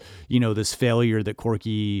as, this failure that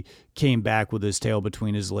Corky came back with his tail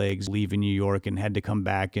between his legs, leaving New York and had to come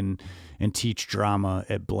back and teach drama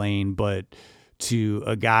at Blaine. But to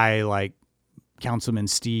a guy like Councilman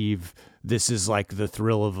Steve, this is like the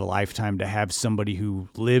thrill of a lifetime to have somebody who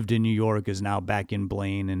lived in New York is now back in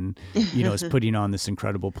Blaine and, is putting on this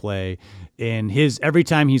incredible play. And every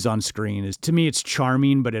time he's on screen to me, it's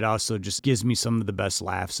charming, but it also just gives me some of the best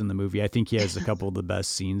laughs in the movie. I think he has a couple of the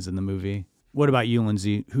best scenes in the movie. What about you,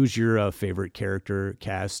 Lindsay? Who's your favorite character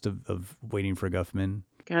cast of Waiting for Guffman?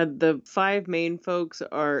 God, the 5 main folks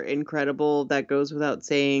are incredible. That goes without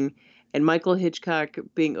saying. And Michael Hitchcock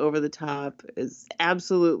being over the top is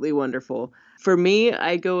absolutely wonderful. For me,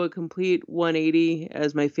 I go a complete 180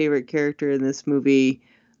 as my favorite character in this movie,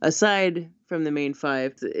 aside from the main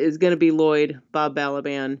 5, is going to be Lloyd, Bob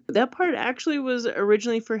Balaban. That part actually was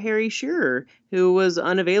originally for Harry Shearer, who was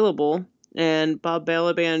unavailable, and Bob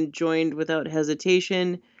Balaban joined without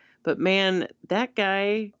hesitation. But man, that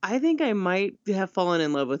guy, I think I might have fallen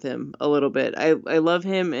in love with him a little bit. I love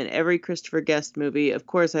him in every Christopher Guest movie. Of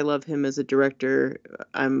course, I love him as a director.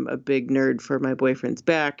 I'm a big nerd for My Boyfriend's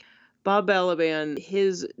Back. Bob Balaban,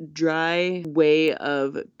 his dry way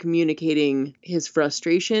of communicating his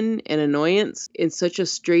frustration and annoyance in such a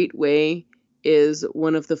straight way is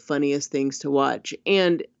one of the funniest things to watch.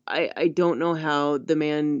 And I don't know how the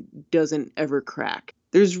man doesn't ever crack.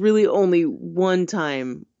 There's really only one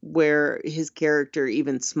time where his character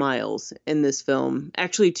even smiles in this film.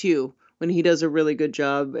 Actually, 2, when he does a really good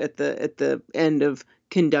job at the end of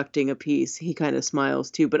conducting a piece, he kind of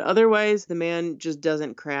smiles too. But otherwise, the man just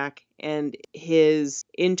doesn't crack, and his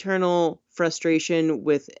internal frustration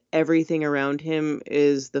with everything around him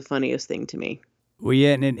is the funniest thing to me. Well,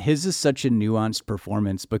 yeah, and his is such a nuanced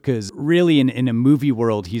performance because really in a movie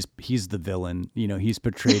world, he's the villain. He's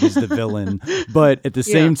portrayed as the villain. But at the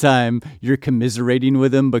same time, you're commiserating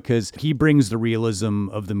with him because he brings the realism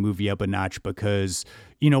of the movie up a notch because,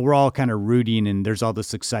 we're all kind of rooting and there's all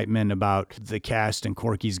this excitement about the cast and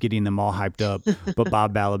Corky's getting them all hyped up. But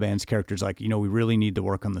Bob Balaban's character's like, we really need to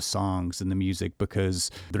work on the songs and the music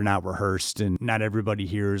because they're not rehearsed and not everybody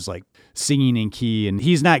here is like singing in key. And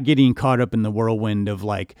he's not getting caught up in the whirlwind of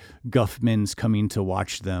like Guffman's coming to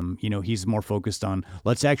watch them. He's more focused on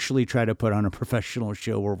let's actually try to put on a professional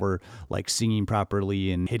show where we're like singing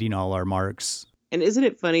properly and hitting all our marks. And isn't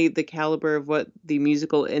it funny the caliber of what the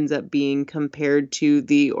musical ends up being compared to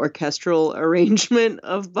the orchestral arrangement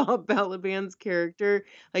of Bob Balaban's character?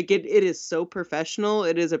 Like it is so professional.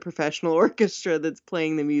 It is a professional orchestra that's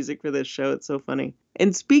playing the music for this show. It's so funny.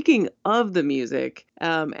 And speaking of the music,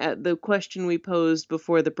 at the question we posed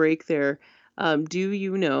before the break there, do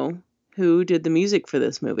you know who did the music for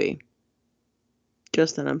this movie?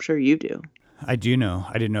 Justin, I'm sure you do. I do know.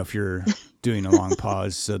 I didn't know if you're doing a long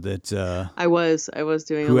pause so that I was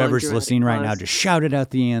doing whoever's a long listening right pause. now just shouted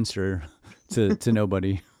out the answer to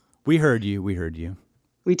nobody. We heard you.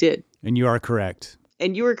 We did. And you are correct.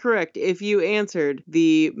 And you were correct if you answered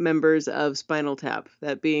the members of Spinal Tap,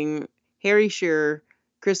 that being Harry Shearer,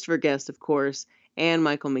 Christopher Guest, of course, and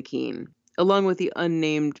Michael McKean, along with the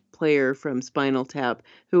unnamed player from Spinal Tap,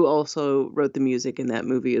 who also wrote the music in that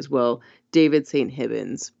movie as well, David St.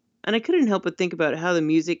 Hibbins. And I couldn't help but think about how the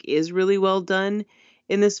music is really well done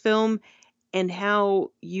in this film, and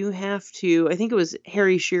how you have to, I think it was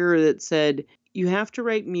Harry Shearer that said, you have to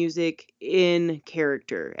write music in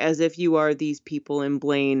character, as if you are these people in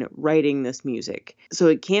Blaine writing this music. So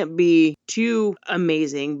it can't be too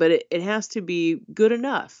amazing, but it has to be good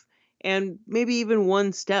enough. And maybe even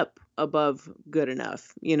one step above good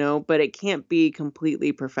enough, but it can't be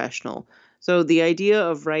completely professional. So the idea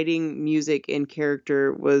of writing music in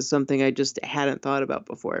character was something I just hadn't thought about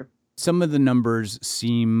before. Some of the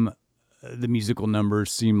musical numbers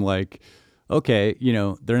seem like, okay,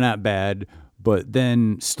 they're not bad, but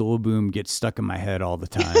then Stillboom gets stuck in my head all the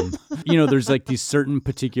time. There's like these certain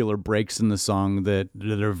particular breaks in the song that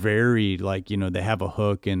are very like, they have a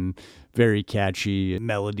hook and very catchy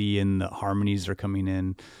melody and the harmonies are coming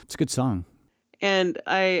in. It's a good song. And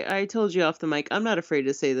I told you off the mic, I'm not afraid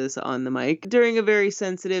to say this on the mic. During a very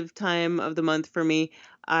sensitive time of the month for me,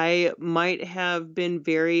 I might have been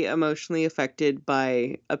very emotionally affected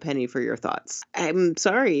by A Penny for Your Thoughts. I'm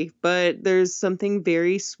sorry, but there's something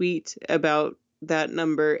very sweet about that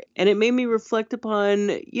number. And it made me reflect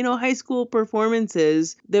upon, high school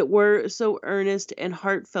performances that were so earnest and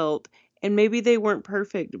heartfelt. And maybe they weren't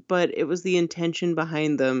perfect, but it was the intention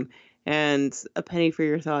behind them. And A Penny for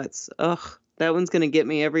Your Thoughts. Ugh. That one's going to get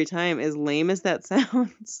me every time. As lame as that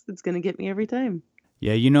sounds, it's going to get me every time.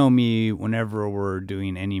 Yeah, you know me, whenever we're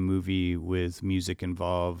doing any movie with music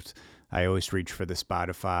involved, I always reach for the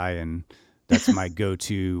Spotify, and that's my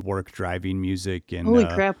go-to work driving music. And holy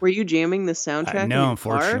crap, were you jamming the soundtrack? No,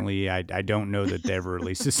 unfortunately, I don't know that they ever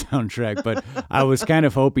released a soundtrack, but I was kind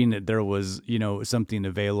of hoping that there was, something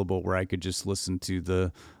available where I could just listen to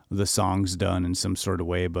the songs done in some sort of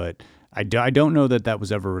way, but I don't know that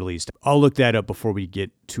was ever released. I'll look that up before we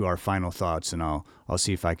get to our final thoughts, and I'll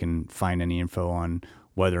see if I can find any info on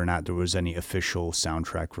whether or not there was any official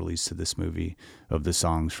soundtrack released to this movie of the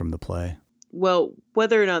songs from the play. Well,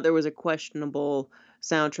 whether or not there was a questionable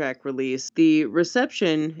soundtrack release, the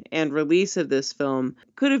reception and release of this film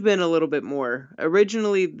could have been a little bit more.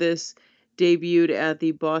 Originally, this debuted at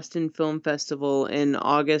the Boston Film Festival in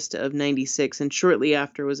August of '96, and shortly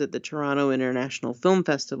after was at the Toronto International Film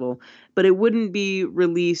Festival, but it wouldn't be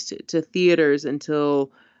released to theaters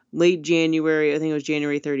until late January. I think it was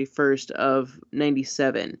January 31st of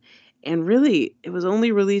 '97. And really, it was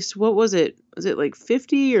only released, what was it? Was it like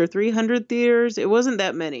 50 or 300 theaters? It wasn't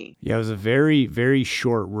that many. Yeah, it was a very, very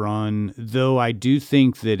short run, though I do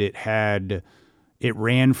think that it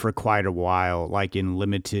ran for quite a while, like in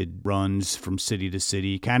limited runs from city to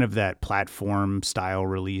city, kind of that platform style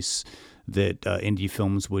release that indie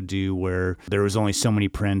films would do, where there was only so many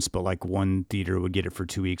prints, but like one theater would get it for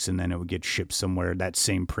 2 weeks and then it would get shipped somewhere, that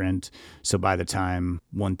same print. So by the time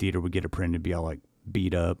one theater would get a print, it'd be all like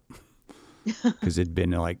beat up because it'd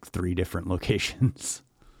been in like 3 different locations.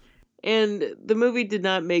 And the movie did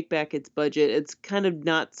not make back its budget. It's kind of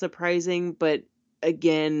not surprising, but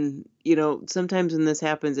again, sometimes when this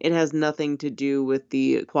happens, it has nothing to do with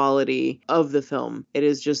the quality of the film. It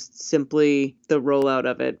is just simply the rollout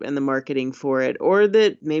of it and the marketing for it, or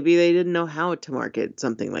that maybe they didn't know how to market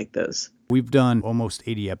something like this. We've done almost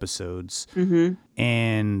 80 episodes, Mm-hmm.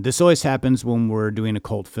 and this always happens when we're doing a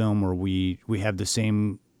cult film where we have the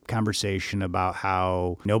same conversation about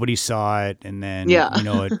how nobody saw it, and then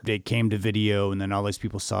it came to video, and then all these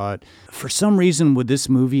people saw it. For some reason with this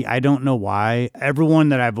movie, I don't know why, everyone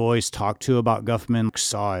that I've always talked to about Guffman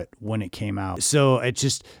saw it when it came out. So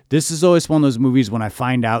this is always one of those movies when I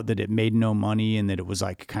find out that it made no money and that it was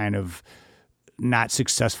like kind of not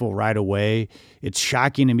successful right away. It's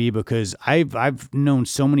shocking to me because I've known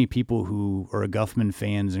so many people who are Guffman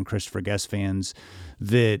fans and Christopher Guest fans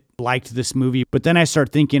that liked this movie. But then I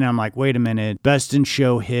start thinking, I'm like, wait a minute, Best in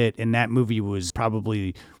Show hit, and that movie was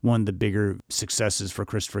probably one of the bigger successes for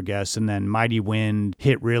Christopher Guest. And then Mighty Wind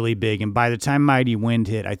hit really big. And by the time Mighty Wind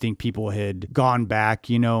hit, I think people had gone back,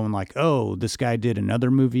 and like, oh, this guy did another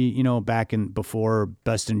movie, back in before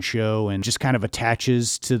Best in Show, and just kind of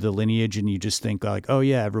attaches to the lineage. And you just think like, oh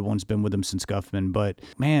yeah, everyone's been with him since Guffman. But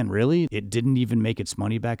man, really? It didn't even make its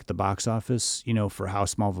money back at the box office, for how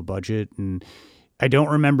small of a budget. And I don't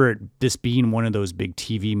remember this being one of those big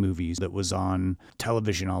TV movies that was on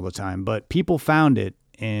television all the time, but people found it,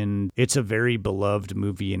 and it's a very beloved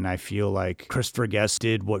movie, and I feel like Christopher Guest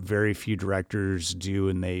did what very few directors do,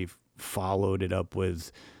 and they followed it up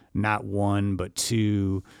with not one, but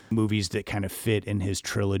two movies that kind of fit in his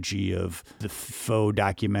trilogy of the faux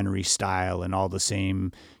documentary style and all the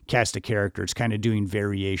same cast of characters, kind of doing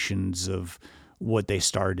variations of what they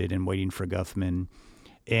started in Waiting for Guffman,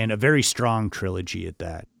 and a very strong trilogy at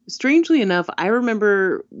that. Strangely enough, I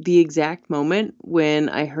remember the exact moment when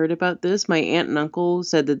I heard about this. My aunt and uncle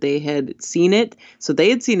said that they had seen it. So they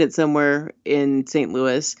had seen it somewhere in St.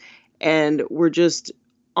 Louis and were just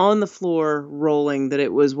on the floor rolling that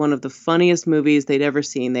it was one of the funniest movies they'd ever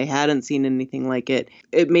seen. They hadn't seen anything like it.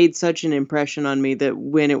 It made such an impression on me that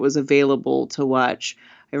when it was available to watch,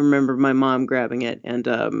 I remember my mom grabbing it. And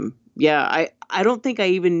I don't think I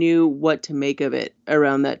even knew what to make of it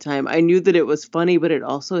around that time. I knew that it was funny, but it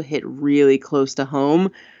also hit really close to home.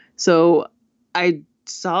 So I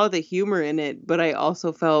saw the humor in it, but I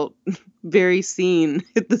also felt very seen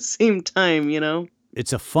at the same time, you know?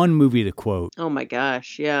 It's a fun movie to quote. Oh my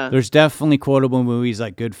gosh, yeah. There's definitely quotable movies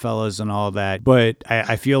like Goodfellas and all that, but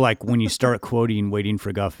I feel like when you start quoting Waiting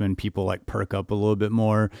for Guffman, people like perk up a little bit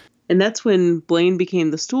more. And that's when Blaine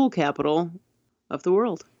became the stool capital of the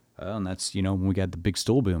world. Oh, and that's, when we got the big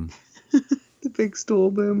stool boom. The big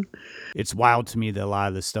stool boom. It's wild to me that a lot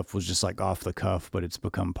of this stuff was just like off the cuff, but it's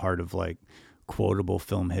become part of like quotable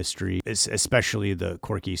film history, especially the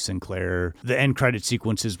Corky Sinclair, the end credit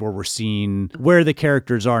sequences where we're seeing where the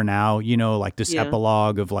characters are now, like this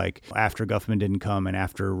epilogue of like after Guffman didn't come and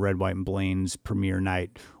after Red, White, and Blaine's premiere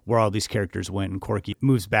night, where all these characters went, and Corky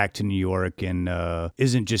moves back to New York and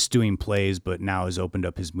isn't just doing plays, but now has opened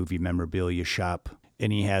up his movie memorabilia shop.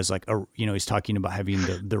 And he has like he's talking about having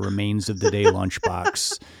the remains of the day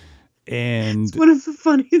lunchbox. And it's one of the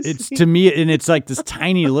funniest it's things. To me, and it's like this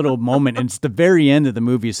tiny little moment, and it's the very end of the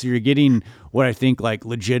movie. So you're getting what I think like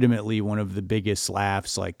legitimately one of the biggest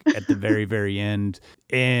laughs, like at the very, very end.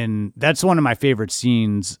 And that's one of my favorite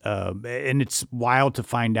scenes. And it's wild to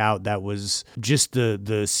find out that was just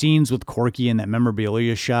the scenes with Corky in that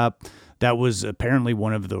memorabilia shop. That was apparently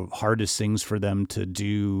one of the hardest things for them to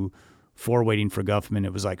do for Waiting for Guffman.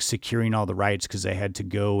 It was like securing all the rights because they had to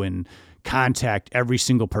go and contact every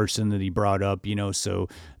single person that he brought up, so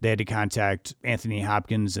they had to contact Anthony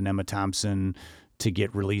Hopkins and Emma Thompson to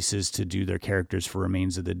get releases to do their characters for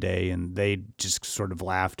Remains of the Day. And they just sort of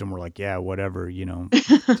laughed and were like, yeah, whatever,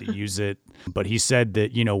 to use it. But he said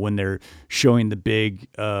that, when they're showing the big,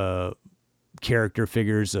 character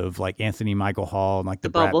figures of like Anthony Michael Hall and like the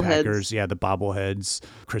Brat Packers. Yeah, the bobbleheads.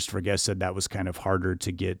 Christopher Guest said that was kind of harder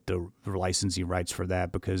to get the licensing rights for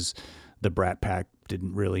that because the Brat Pack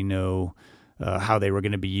didn't really know how they were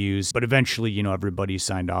going to be used. But eventually, everybody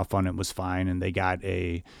signed off on it, was fine. And they got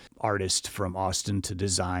a artist from Austin to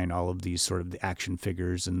design all of these sort of the action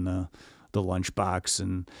figures and the lunchbox.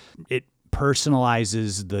 And it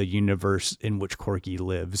personalizes the universe in which Corky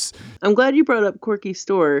lives. I'm glad you brought up Corky's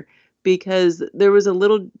store, because there was a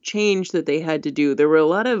little change that they had to do. There were a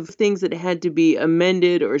lot of things that had to be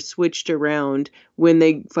amended or switched around when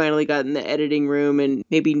they finally got in the editing room and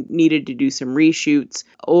maybe needed to do some reshoots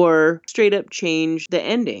or straight up change the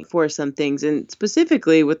ending for some things. And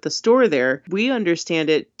specifically with the store there, we understand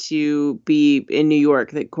it to be in New York,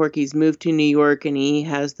 that Corky's moved to New York and he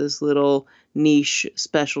has this little niche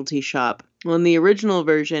specialty shop. Well, in the original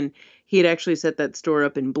version, he had actually set that store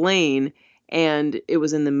up in Blaine, and it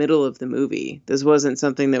was in the middle of the movie. This wasn't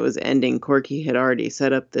something that was ending. Corky had already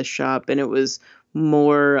set up this shop, and it was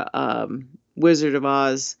more Wizard of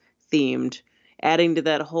Oz themed, adding to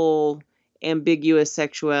that whole ambiguous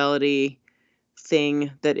sexuality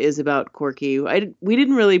thing that is about Corky. We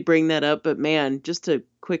didn't really bring that up, but man, just a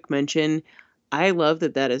quick mention, I love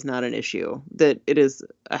that is not an issue, that it is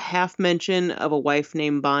a half mention of a wife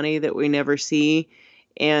named Bonnie that we never see,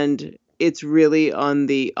 and it's really on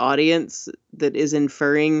the audience that is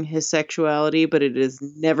inferring his sexuality, but it is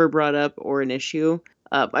never brought up or an issue.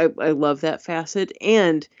 I love that facet.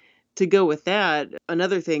 And to go with that,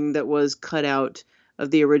 another thing that was cut out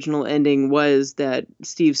of the original ending was that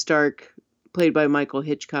Steve Stark, played by Michael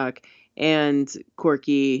Hitchcock, and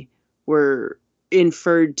Corky were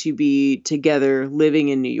inferred to be together living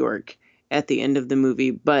in New York at the end of the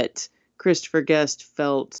movie. But Christopher Guest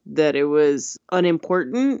felt that it was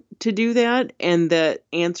unimportant to do that, and that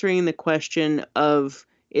answering the question of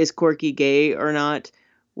is Corky gay or not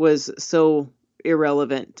was so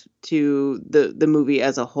irrelevant to the movie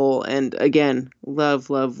as a whole. And again, love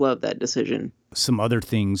that decision. Some other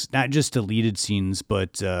things, not just deleted scenes,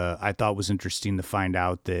 but I thought was interesting to find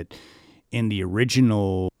out that in the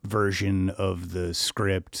original version of the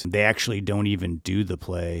script, they actually don't even do the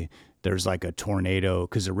play. there's like a tornado,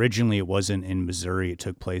 because originally it wasn't in Missouri, it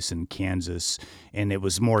took place in Kansas, and it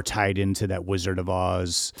was more tied into that Wizard of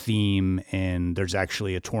Oz theme. And there's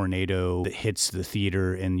actually a tornado that hits the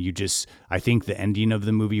theater, and I think the ending of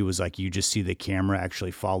the movie was like you just see the camera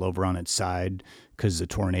actually fall over on its side because the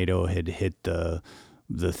tornado had hit the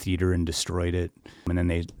theater and destroyed it. And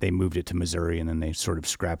then they moved it to Missouri, and then they sort of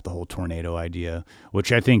scrapped the whole tornado idea,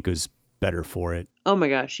 which I think was better for it. Oh my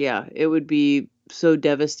gosh, yeah. It would be so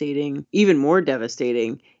devastating, even more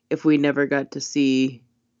devastating, if we never got to see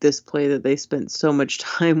this play that they spent so much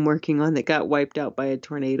time working on that got wiped out by a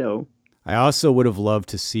tornado. I also would have loved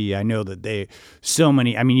to see, I know that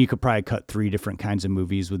you could probably cut 3 different kinds of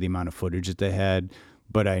movies with the amount of footage that they had,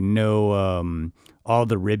 but I know all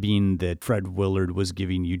the ribbing that Fred Willard was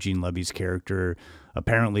giving Eugene Levy's character.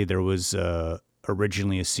 Apparently there was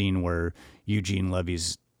originally a scene where Eugene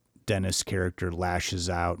Levy's Dennis character lashes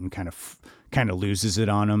out and kind of loses it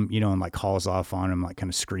on him, and like hauls off on him, like kind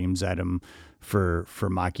of screams at him for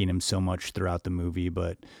mocking him so much throughout the movie.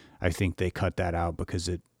 But I think they cut that out because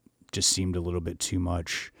it just seemed a little bit too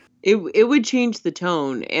much. It would change the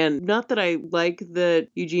tone. And not that I like that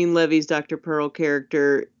Eugene Levy's Dr. Pearl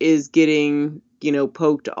character is getting,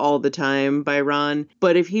 poked all the time by Ron.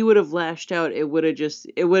 But if he would have lashed out, it would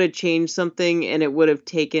have changed something, and it would have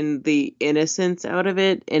taken the innocence out of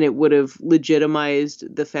it, and it would have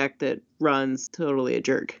legitimized the fact that Ron's totally a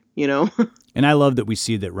jerk, And I love that we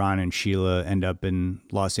see that Ron and Sheila end up in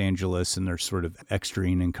Los Angeles, and they're sort of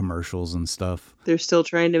extraing in commercials and stuff. They're still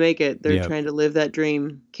trying to make it. They're trying to live that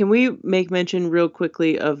dream. Can we make mention real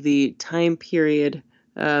quickly of the time period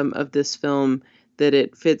of this film, that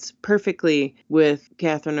it fits perfectly with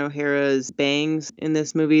Catherine O'Hara's bangs in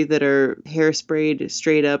this movie that are hairsprayed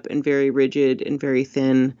straight up and very rigid and very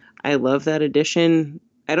thin. I love that addition.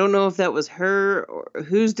 I don't know if that was her or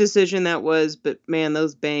whose decision that was, but man,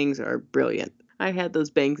 those bangs are brilliant. I had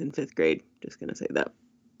those bangs in 5th grade. Just going to say that.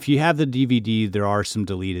 If you have the DVD, there are some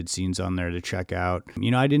deleted scenes on there to check out.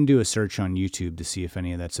 I didn't do a search on YouTube to see if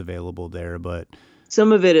any of that's available there, but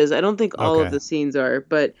some of it is. I don't think all of the scenes are,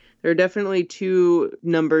 but there are definitely 2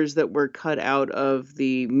 numbers that were cut out of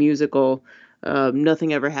the musical.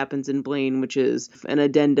 Nothing Ever Happens in Blaine, which is an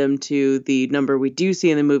addendum to the number we do see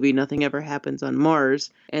in the movie, Nothing Ever Happens on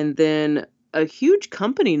Mars. And then a huge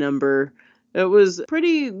company number. It was a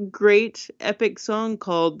pretty great, epic song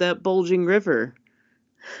called That Bulging River.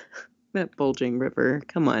 That Bulging River,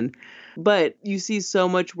 come on. But you see so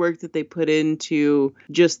much work that they put into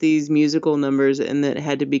just these musical numbers, and that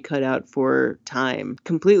had to be cut out for time.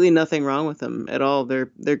 Completely nothing wrong with them at all.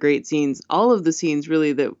 They're great scenes. All of the scenes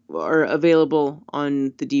really that are available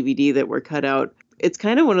on the DVD that were cut out. It's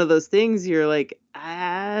kind of one of those things you're like,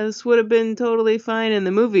 this would have been totally fine in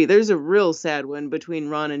the movie. There's a real sad one between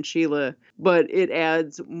Ron and Sheila, but it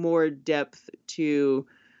adds more depth to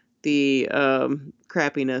the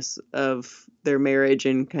crappiness of their marriage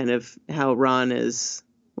and kind of how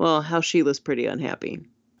how Sheila's pretty unhappy.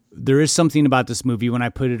 There is something about this movie when I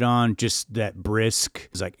put it on, just that brisk,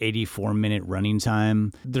 it's like 84-minute running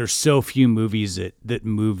time. There's so few movies that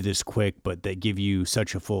move this quick, but that give you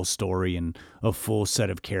such a full story and a full set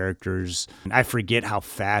of characters. And I forget how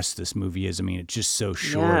fast this movie is. I mean, it's just so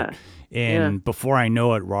short. Yeah. And before I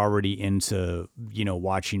know it, we're already into,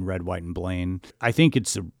 watching Red, White, and Blaine. I think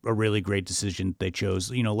it's a really great decision they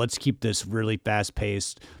chose. Let's keep this really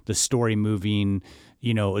fast-paced, the story moving.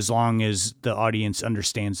 As long as the audience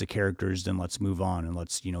understands the characters, then let's move on and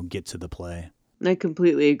let's, get to the play. I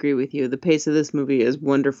completely agree with you. The pace of this movie is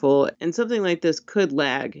wonderful, and something like this could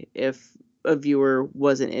lag if a viewer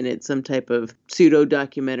wasn't in it, some type of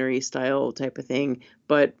pseudo-documentary style type of thing,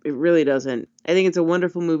 but it really doesn't. I think it's a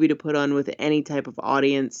wonderful movie to put on with any type of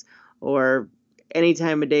audience or any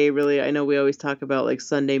time of day, really. I know we always talk about like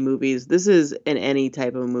Sunday movies. This is an any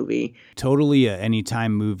type of movie. Totally a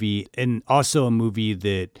anytime movie, and also a movie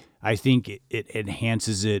that I think it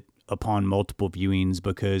enhances it upon multiple viewings,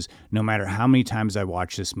 because no matter how many times I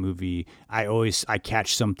watch this movie, I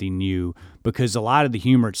catch something new, because a lot of the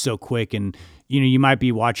humor, it's so quick, and you might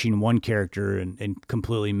be watching one character and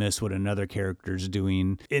completely miss what another character is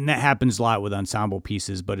doing. And that happens a lot with ensemble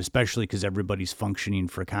pieces, but especially because everybody's functioning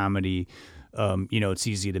for comedy. It's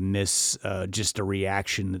easy to miss just a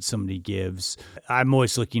reaction that somebody gives. I'm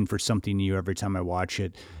always looking for something new every time I watch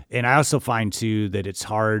it. And I also find, too, that it's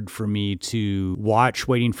hard for me to watch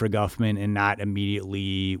Waiting for Guffman and not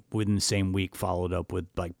immediately within the same week followed up with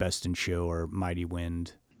like Best in Show or Mighty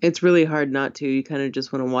Wind. It's really hard not to. You kind of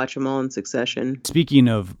just want to watch them all in succession. Speaking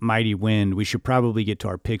of Mighty Wind, we should probably get to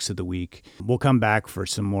our picks of the week. We'll come back for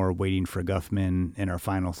some more Waiting for Guffman and our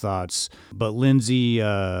final thoughts. But Lindsay,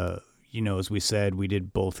 as we said, we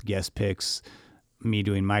did both guest picks, me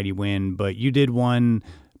doing Mighty Wind, but you did one,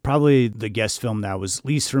 probably the guest film that I was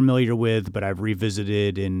least familiar with, but I've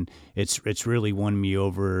revisited, and it's really won me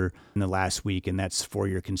over in the last week, and that's For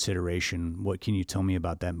Your Consideration. What can you tell me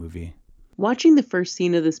about that movie? Watching the first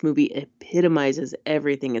scene of this movie epitomizes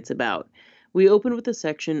everything it's about. We open with a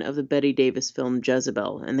section of the Bette Davis film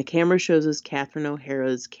Jezebel, and the camera shows us Catherine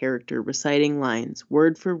O'Hara's character reciting lines,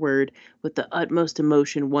 word for word, with the utmost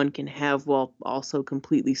emotion one can have while also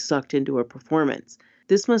completely sucked into a performance.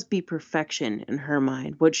 This must be perfection in her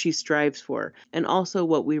mind, what she strives for, and also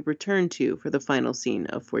what we return to for the final scene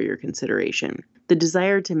of For Your Consideration. The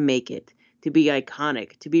desire to make it, to be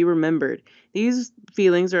iconic, to be remembered. These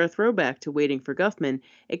feelings are a throwback to Waiting for Guffman,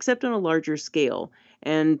 except on a larger scale,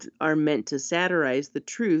 and are meant to satirize the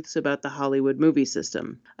truths about the Hollywood movie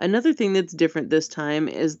system. Another thing that's different this time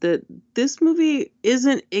is that this movie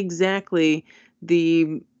isn't exactly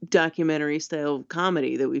the documentary-style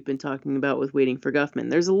comedy that we've been talking about with Waiting for Guffman.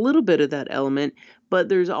 There's a little bit of that element, but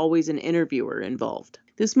there's always an interviewer involved.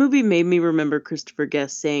 This movie made me remember Christopher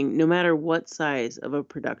Guest saying, no matter what size of a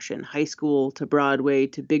production, high school to Broadway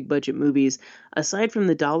to big budget movies, aside from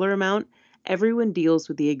the dollar amount, everyone deals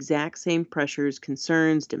with the exact same pressures,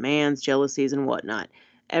 concerns, demands, jealousies, and whatnot.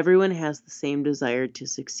 Everyone has the same desire to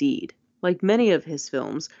succeed. Like many of his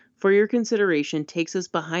films, For Your Consideration takes us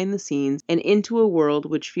behind the scenes and into a world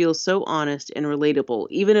which feels so honest and relatable,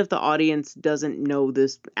 even if the audience doesn't know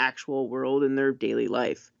this actual world in their daily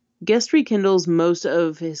life. Guest rekindles most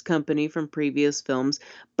of his company from previous films,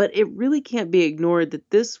 but it really can't be ignored that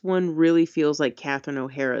this one really feels like Catherine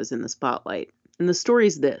O'Hara's in the spotlight. And the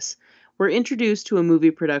story's this. We're introduced to a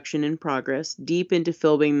movie production in progress, deep into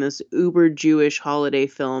filming this uber-Jewish holiday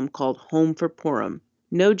film called Home for Purim.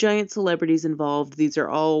 No giant celebrities involved. These are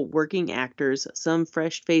all working actors, some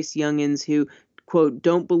fresh-faced youngins who, quote,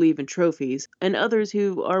 don't believe in trophies, and others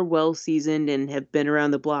who are well-seasoned and have been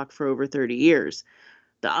around the block for over 30 years.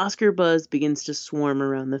 The Oscar buzz begins to swarm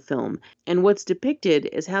around the film, and what's depicted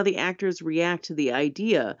is how the actors react to the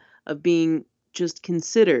idea of being just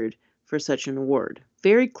considered for such an award.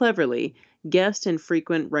 Very cleverly, Guest and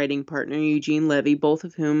frequent writing partner Eugene Levy, both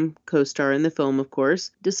of whom co-star in the film, of course,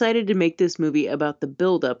 decided to make this movie about the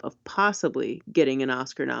buildup of possibly getting an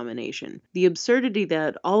Oscar nomination. The absurdity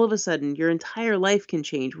that all of a sudden your entire life can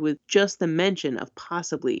change with just the mention of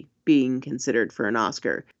possibly being considered for an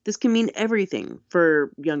Oscar. This can mean everything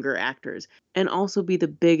for younger actors, and also be the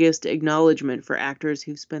biggest acknowledgement for actors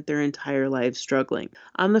who've spent their entire lives struggling.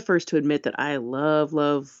 I'm the first to admit that I love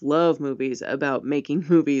movies about making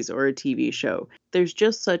movies or a TV show. There's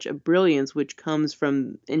just such a brilliance which comes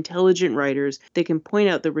from intelligent writers that can point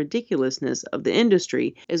out the ridiculousness of the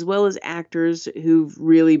industry, as well as actors who've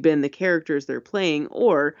really been the characters they're playing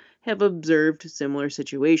or have observed similar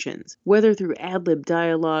situations. Whether through ad-lib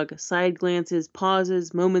dialogue, side glances,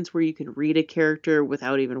 pauses, moments where you can read a character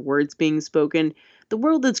without even words being spoken, the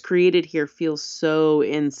world that's created here feels so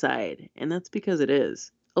inside, and that's because it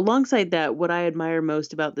is. Alongside that, what I admire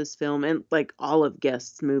most about this film, and like all of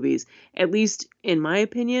Guest's movies, at least in my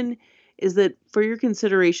opinion, is that For Your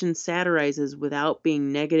Consideration satirizes without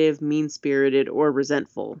being negative, mean-spirited, or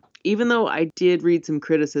resentful. Even though I did read some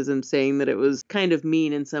criticism saying that it was kind of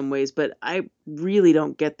mean in some ways, but I really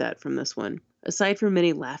don't get that from this one. Aside from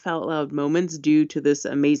many laugh-out-loud moments due to this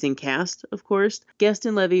amazing cast, of course, Guest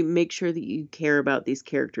and Levy make sure that you care about these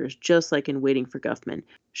characters, just like in Waiting for Guffman.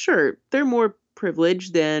 Sure, they're more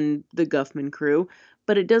privileged than the Guffman crew,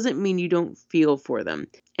 but it doesn't mean you don't feel for them.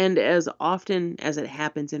 And as often as it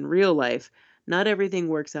happens in real life, not everything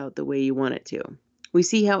works out the way you want it to. We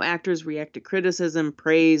see how actors react to criticism,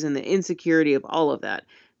 praise, and the insecurity of all of that,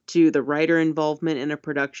 to the writer involvement in a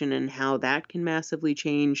production and how that can massively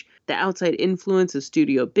change, the outside influence of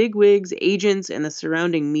studio bigwigs, agents, and the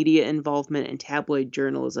surrounding media involvement and tabloid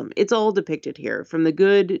journalism. It's all depicted here, from the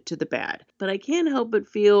good to the bad. But I can't help but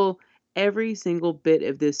feel every single bit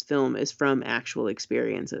of this film is from actual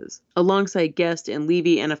experiences. Alongside Guest and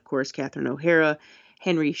Levy, and of course Catherine O'Hara,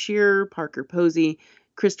 Henry Shearer, Parker Posey,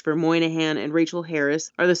 Christopher Moynihan, and Rachel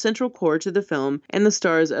Harris are the central core to the film and the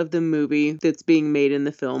stars of the movie that's being made in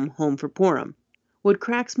the film Home for Purim. What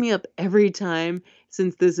cracks me up every time,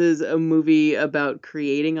 since this is a movie about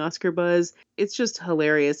creating Oscar buzz, it's just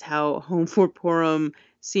hilarious how Home for Purim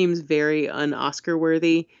seems very un-Oscar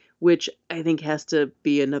worthy, which I think has to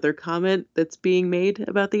be another comment that's being made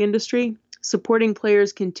about the industry. Supporting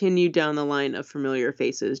players continue down the line of familiar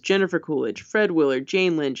faces: Jennifer Coolidge, Fred Willard,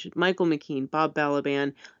 Jane Lynch, Michael McKean, Bob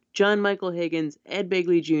Balaban, John Michael Higgins, Ed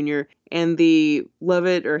Begley Jr., and the love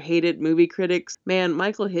it or hate it movie critics. Man,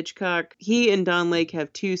 Michael Hitchcock, he and Don Lake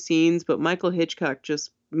have 2 scenes, but Michael Hitchcock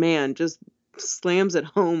just man, just slams it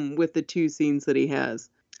home with the 2 scenes that he has.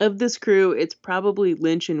 Of this crew, it's probably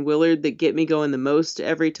Lynch and Willard that get me going the most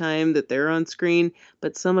every time that they're on screen,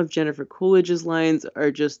 but some of Jennifer Coolidge's lines are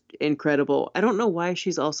just incredible. I don't know why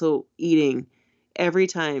she's also eating. Every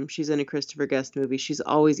time she's in a Christopher Guest movie, she's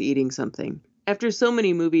always eating something. After so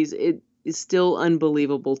many movies, it is still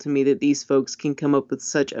unbelievable to me that these folks can come up with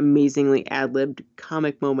such amazingly ad-libbed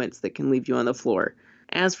comic moments that can leave you on the floor.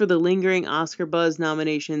 As for the lingering Oscar buzz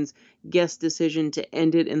nominations, Guest's decision to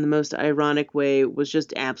end it in the most ironic way was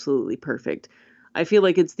just absolutely perfect. I feel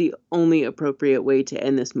like it's the only appropriate way to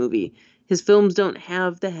end this movie. His films don't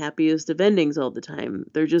have the happiest of endings all the time.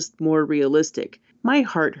 They're just more realistic. My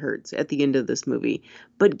heart hurts at the end of this movie,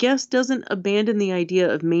 but Guest doesn't abandon the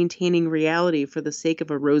idea of maintaining reality for the sake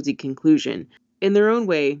of a rosy conclusion. In their own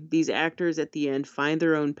way, these actors at the end find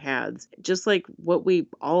their own paths, just like what we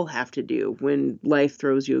all have to do when life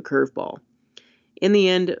throws you a curveball. In the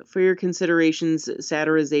end, For Your Consideration's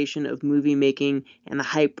satirization of movie making and the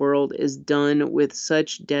hype world is done with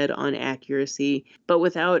such dead-on accuracy, but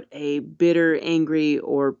without a bitter, angry,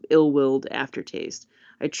 or ill-willed aftertaste.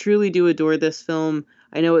 I truly do adore this film.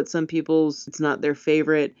 I know it's not their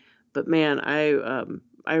favorite, but man,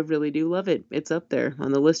 I really do love it. It's up there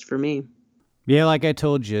on the list for me. Yeah, like I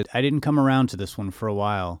told you, I didn't come around to this one for a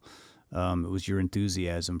while. It was your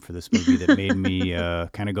enthusiasm for this movie that made me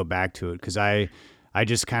kind of go back to it, because I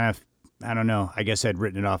just kind of, I don't know, I guess I'd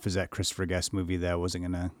written it off as that Christopher Guest movie that I wasn't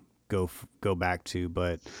going to go back to,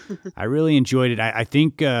 but I really enjoyed it. I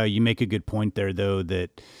think you make a good point there, though,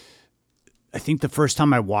 that I think the first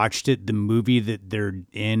time I watched it, the movie that they're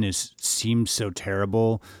in seems so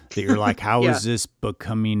terrible that you're like, how is this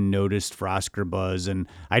becoming noticed for Oscar buzz? And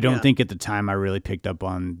I don't think at the time I really picked up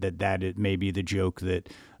on that it may be the joke that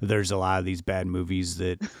there's a lot of these bad movies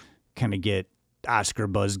that kind of get Oscar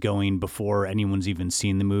buzz going before anyone's even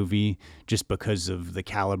seen the movie, just because of the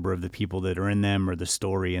caliber of the people that are in them or the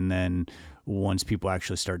story. And then once people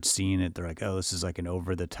actually start seeing it, they're like, oh, this is like an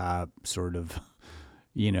over the top sort of,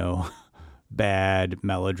 bad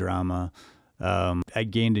melodrama. I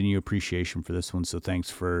gained a new appreciation for this one, so thanks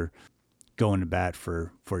for going to bat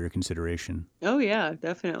for Your Consideration. Oh yeah,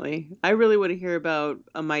 definitely. I really want to hear about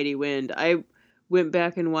A Mighty Wind. I went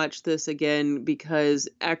back and watched this again because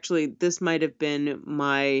actually this might have been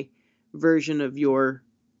my version of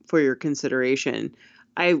For Your Consideration.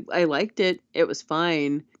 I liked it. It was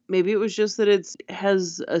fine. Maybe it was just that it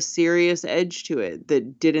has a serious edge to it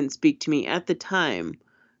that didn't speak to me at the time.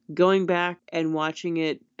 Going back and watching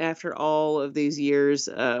it after all of these years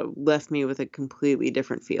left me with a completely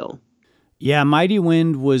different feel. Yeah, Mighty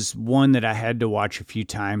Wind was one that I had to watch a few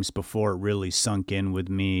times before it really sunk in with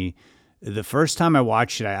me. The first time I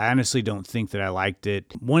watched it, I honestly don't think that I liked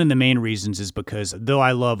it. One of the main reasons is because though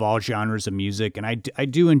I love all genres of music, and I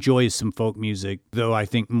do enjoy some folk music, though I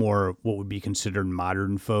think more what would be considered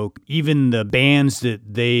modern folk, even the bands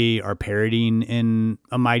that they are parodying in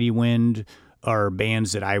A Mighty Wind are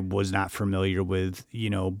bands that I was not familiar with,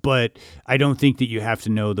 but I don't think that you have to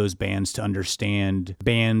know those bands to understand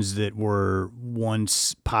bands that were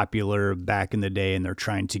once popular back in the day and they're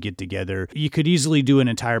trying to get together. You could easily do an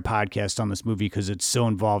entire podcast on this movie because it's so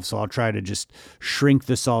involved, so I'll try to just shrink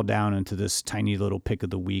this all down into this tiny little pick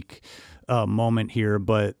of the week moment here,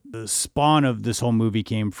 but the spawn of this whole movie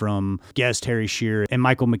came from Guest, Harry Shearer, and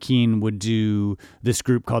Michael McKean would do this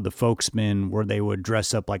group called the Folksmen, where they would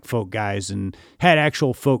dress up like folk guys and had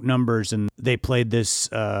actual folk numbers, and they played this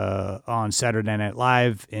on Saturday Night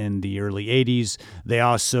Live in the early 80s. They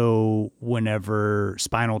also, whenever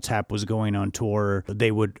Spinal Tap was going on tour,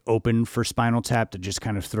 they would open for Spinal Tap to just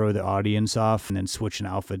kind of throw the audience off and then switch in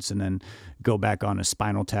outfits and then go back on a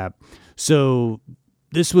Spinal Tap. So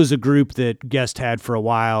this was a group that Guest had for a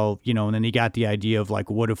while, and then he got the idea of like,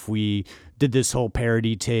 what if we did this whole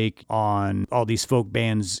parody take on all these folk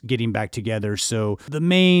bands getting back together? So the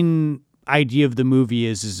main idea of the movie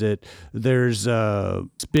is that there's a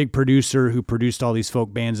big producer who produced all these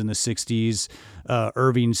folk bands in the 60s.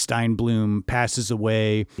 Irving Steinblum passes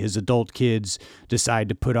away. His adult kids decide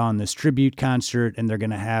to put on this tribute concert, and they're going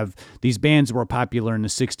to have these bands that were popular in the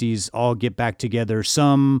 60s all get back together.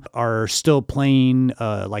 Some are still playing,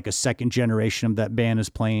 like a second generation of that band is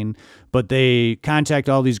playing, but they contact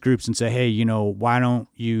all these groups and say, hey, why don't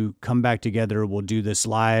you come back together? We'll do this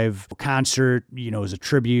live concert, as a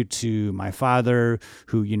tribute to my father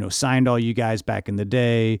who, signed all you guys back in the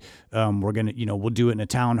day. We're going to, we'll do it in a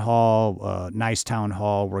town hall, nice town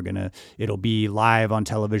hall. It'll be live on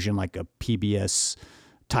television, like a PBS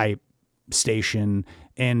type station.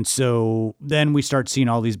 And so then we start seeing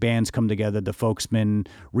all these bands come together, the Folksmen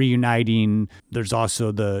reuniting. There's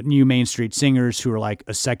also the new Main Street Singers, who are like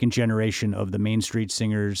a second generation of the Main Street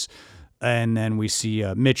Singers. And then we see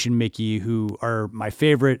Mitch and Mickey, who are my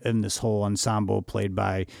favorite in this whole ensemble, played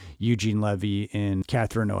by Eugene Levy and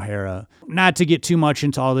Catherine O'Hara. Not to get too much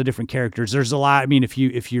into all the different characters. There's a lot. I mean, if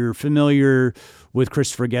you're familiar with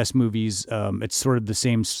Christopher Guest movies, it's sort of the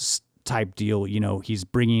same type deal. You know, he's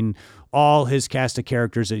bringing all his cast of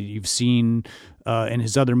characters that you've seen in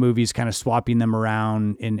his other movies, kind of swapping them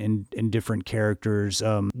around in different characters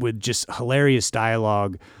with just hilarious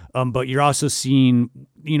dialogue. But you're also seeing,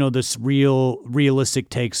 you know, this realistic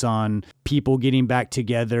takes on people getting back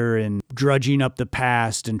together and drudging up the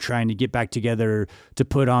past and trying to get back together to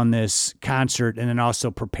put on this concert, and then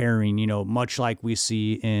also preparing, you know, much like we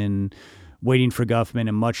see in Waiting for Guffman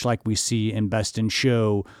and much like we see in Best in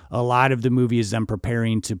Show. A lot of the movie is them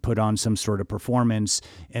preparing to put on some sort of performance,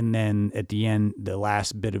 and then at the end, the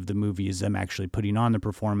last bit of the movie is them actually putting on the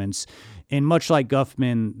performance. And much like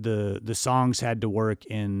Guffman, the songs had to work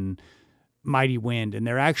in Mighty Wind, and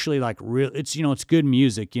they're actually like real. It's, you know, it's good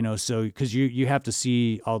music, you know, so because you have to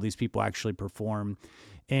see all these people actually perform.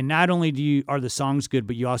 And not only are the songs good,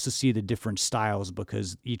 but you also see the different styles,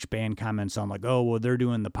 because each band comments on like, oh, well, they're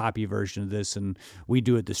doing the poppy version of this and we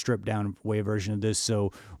do it the stripped down way version of this.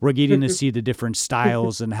 So we're getting to see the different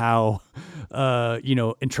styles and how, you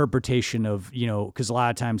know, interpretation of, you know, because a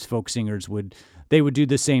lot of times folk singers would do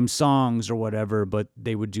the same songs or whatever, but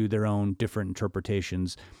they would do their own different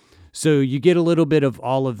interpretations. So you get a little bit of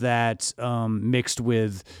all of that mixed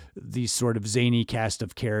with these sort of zany cast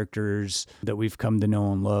of characters that we've come to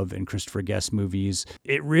know and love in Christopher Guest movies.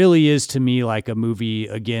 It really is, to me, like a movie,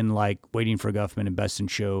 again, like Waiting for Guffman and Best in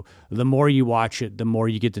Show. The more you watch it, the more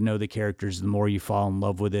you get to know the characters, the more you fall in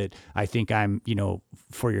love with it. I think I'm, you know,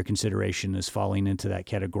 for your consideration, is falling into that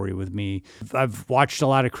category with me. I've watched a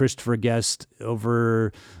lot of Christopher Guest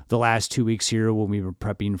over the last 2 weeks here when we were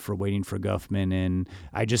prepping for Waiting for Guffman, and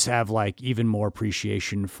I just have like even more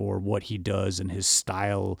appreciation for what he does and his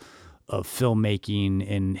style of filmmaking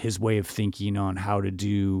and his way of thinking on how to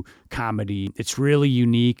do comedy. It's really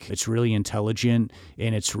unique. It's really intelligent.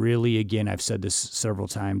 And it's really, again, I've said this several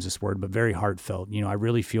times, this word, but very heartfelt. You know, I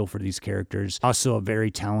really feel for these characters. Also a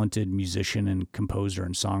very talented musician and composer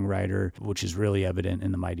and songwriter, which is really evident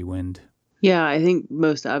in The Mighty Wind. Yeah, I think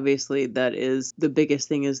most obviously that is the biggest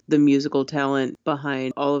thing, is the musical talent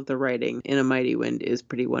behind all of the writing in A Mighty Wind is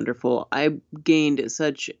pretty wonderful. I gained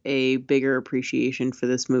such a bigger appreciation for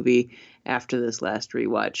this movie after this last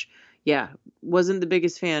rewatch. Yeah, wasn't the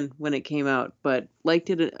biggest fan when it came out, but liked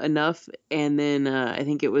it enough. And then I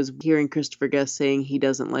think it was hearing Christopher Guest saying he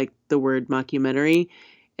doesn't like the word mockumentary.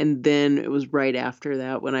 And then it was right after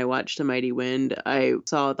that when I watched A Mighty Wind, I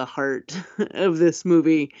saw the heart of this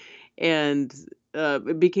movie. And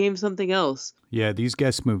it became something else. Yeah, these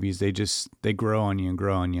Guest movies, they grow on you and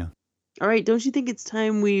grow on you. All right, don't you think it's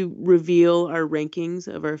time we reveal our rankings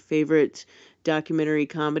of our favorite documentary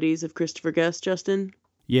comedies of Christopher Guest, Justin?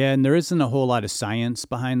 Yeah, and there isn't a whole lot of science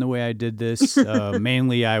behind the way I did this.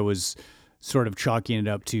 Mainly I was sort of chalking it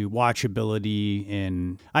up to watchability,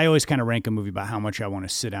 and I always kind of rank a movie by how much I want to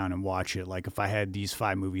sit down and watch it. Like if I had these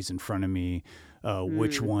 5 movies in front of me,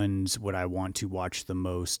 which ones would I want to watch the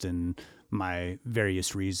most, and my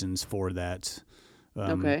various reasons for that.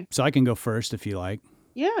 Okay. So I can go first if you like.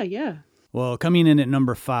 Yeah. Well, coming in at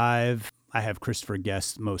number 5, I have Christopher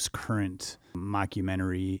Guest's most current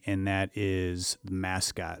mockumentary, and that is The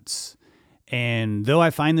Mascots. And though I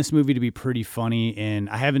find this movie to be pretty funny, and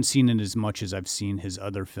I haven't seen it as much as I've seen his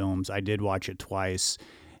other films, I did watch it twice.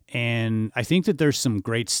 And I think that there's some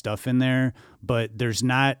great stuff in there, but there's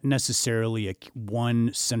not necessarily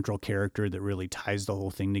one central character that really ties the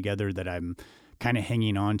whole thing together that I'm kind of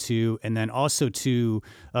hanging on to. And then also too,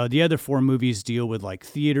 the other 4 movies deal with like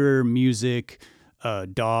theater, music,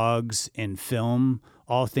 dogs, and film,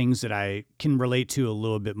 all things that I can relate to a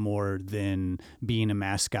little bit more than being a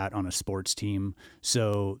mascot on a sports team.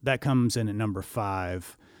 So that comes in at number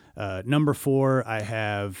 5. Number 4, I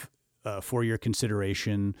have For Your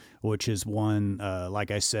Consideration, which is one,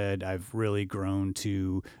 like I said, I've really grown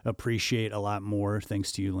to appreciate a lot more,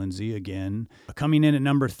 thanks to you, Lindsay, again. Coming in at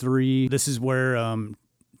number 3, this is where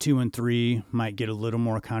 2 and 3 might get a little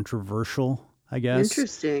more controversial, I guess.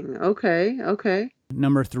 Interesting. Okay.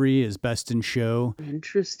 Number 3 is Best in Show.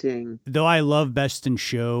 Interesting. Though I love Best in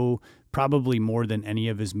Show probably more than any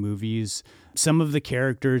of his movies, some of the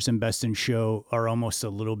characters in Best in Show are almost a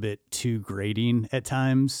little bit too grating at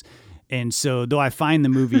times. And so though I find the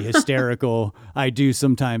movie hysterical, I do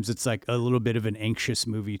sometimes, it's like a little bit of an anxious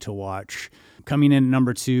movie to watch. Coming in at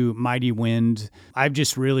number 2, Mighty Wind. I've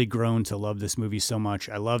just really grown to love this movie so much.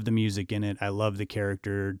 I love the music in it. I love the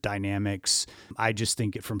character dynamics. I just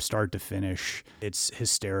think it from start to finish, it's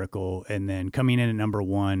hysterical. And then coming in at number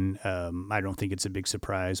 1, I don't think it's a big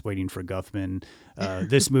surprise, Waiting for Guffman.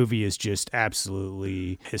 This movie is just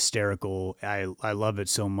absolutely hysterical. I love it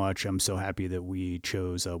so much. I'm so happy that we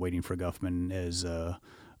chose Waiting for Guffman as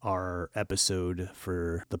our episode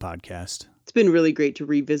for the podcast. It's been really great to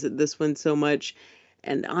revisit this one so much.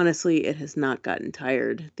 And honestly, it has not gotten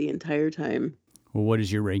tired the entire time. Well, what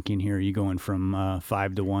is your ranking here? Are you going from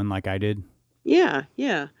 5 to 1 like I did? Yeah.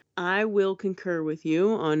 I will concur with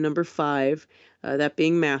you on number 5, that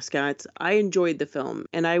being Mascots. I enjoyed the film,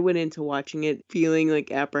 and I went into watching it feeling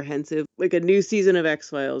like apprehensive, like a new season of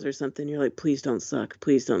X-Files or something. You're like, please don't suck.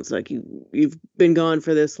 Please don't suck. You've been gone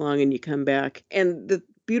for this long and you come back. And the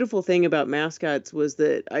beautiful thing about Mascots was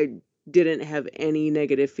that I didn't have any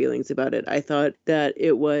negative feelings about it. I thought that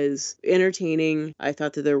it was entertaining. I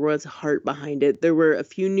thought that there was heart behind it. There were a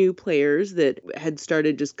few new players that had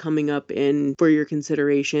started just coming up in For Your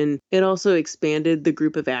Consideration. It also expanded the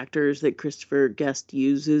group of actors that Christopher Guest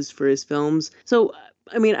uses for his films. So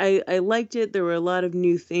I mean, I liked it. There were a lot of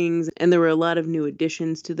new things, and there were a lot of new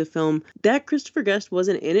additions to the film. That Christopher Guest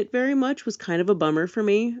wasn't in it very much was kind of a bummer for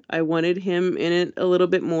me. I wanted him in it a little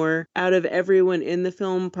bit more. Out of everyone in the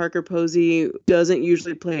film, Parker Posey doesn't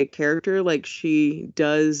usually play a character like she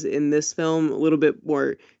does in this film. A little bit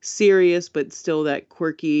more serious, but still that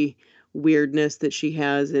quirky weirdness that she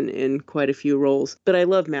has in quite a few roles. But I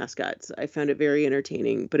love Mascots. I found it very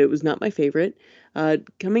entertaining, but it was not my favorite.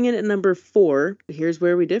 Coming in at number 4, here's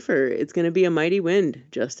where we differ. It's going to be A Mighty Wind,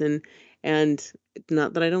 Justin. And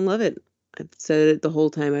not that I don't love it. I've said it the whole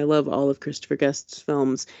time. I love all of Christopher Guest's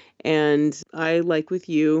films. And I, like with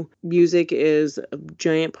you, music is a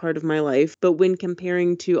giant part of my life. But when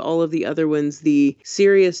comparing to all of the other ones, the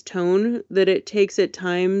serious tone that it takes at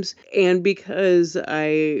times, and because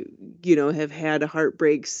I, have had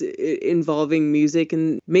heartbreaks involving music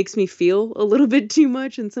and makes me feel a little bit too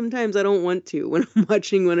much. And sometimes I don't want to when I'm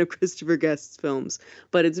watching one of Christopher Guest's films.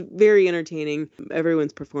 But it's very entertaining.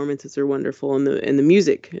 Everyone's performances are wonderful, and the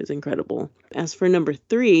music is incredible. As for number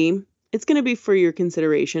 3, it's going to be For Your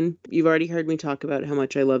Consideration. You've already heard me talk about how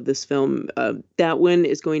much I love this film. That one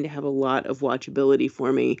is going to have a lot of watchability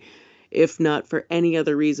for me, if not for any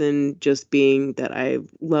other reason, just being that I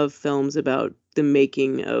love films about the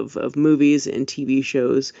making of movies and TV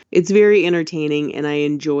shows. It's very entertaining, and I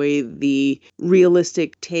enjoy the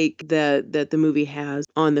realistic take that the movie has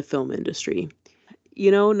on the film industry.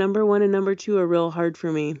 Number 1 and number 2 are real hard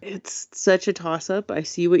for me. It's such a toss-up. I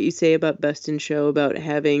see what you say about Best in Show, about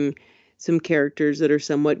having some characters that are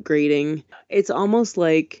somewhat grating. It's almost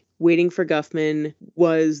like Waiting for Guffman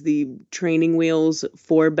was the training wheels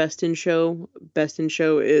for Best in Show. Best in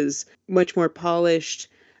Show is much more polished,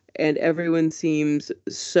 and everyone seems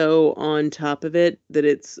so on top of it that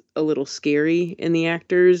it's a little scary in the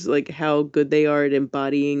actors, like how good they are at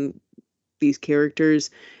embodying these characters.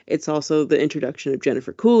 It's also the introduction of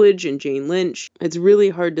Jennifer Coolidge and Jane Lynch. It's really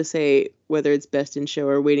hard to say whether it's Best in Show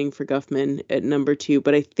or Waiting for Guffman at number 2,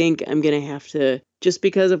 but I think I'm going to have to, just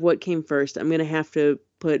because of what came first, I'm going to have to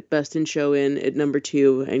put Best in Show in at number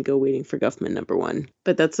 2 and go Waiting for Guffman number 1.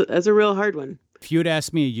 But that's a real hard one. If you had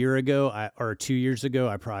asked me a year ago or 2 years ago,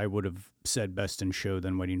 I probably would have said Best in Show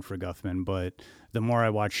than Waiting for Guffman. But the more I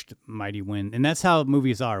watched Mighty Wind, and that's how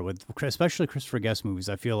movies are, with especially Christopher Guest movies,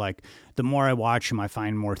 I feel like the more I watch them, I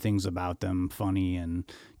find more things about them funny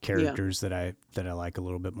and characters that I like a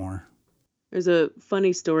little bit more. There's a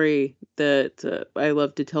funny story that I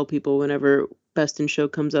love to tell people whenever Best in Show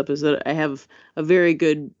comes up, is that I have a very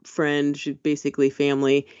good friend. She's basically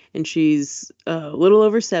family, and she's a little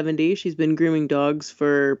over 70. She's been grooming dogs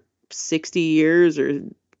for 60 years or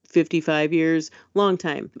 55 years, long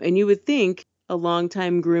time. And you would think a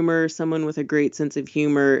longtime groomer, someone with a great sense of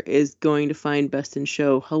humor, is going to find Best in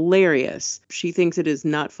Show hilarious. She thinks it is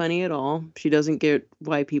not funny at all. She doesn't get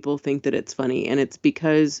why people think that it's funny, and it's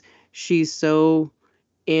because she's so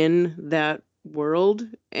in that world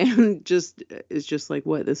and is just like,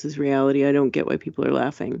 what, this is reality. I don't get why people are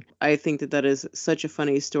laughing. I think that is such a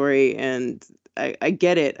funny story, and I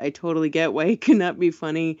get it. I totally get why it cannot be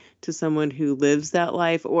funny to someone who lives that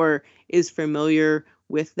life or is familiar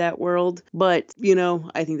with that world. But,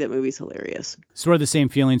 I think that movie's hilarious. Sort of the same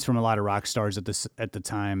feelings from a lot of rock stars at the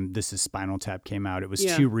time This Is Spinal Tap came out. It was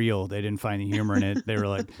too real. They didn't find the humor in it. They were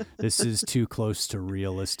like, this is too close to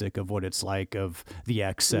realistic of what it's like, of the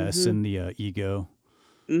excess and the ego.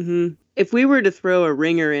 If we were to throw a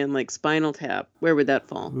ringer in like Spinal Tap, where would that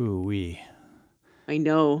fall? Ooh-wee. I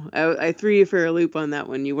know. I threw you for a loop on that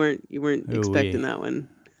one. You weren't expecting that one.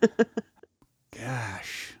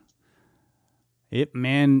 Gosh.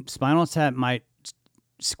 Spinal Tap might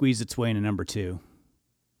squeeze its way into number 2.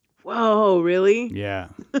 Whoa, really? Yeah.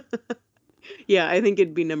 Yeah, I think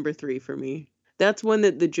it'd be number 3 for me. That's one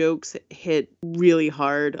that the jokes hit really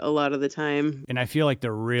hard a lot of the time. And I feel like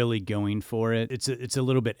they're really going for it. It's a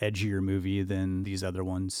little bit edgier movie than these other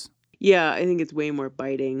ones. Yeah, I think it's way more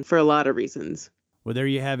biting for a lot of reasons. Well, there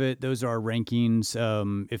you have it. Those are our rankings.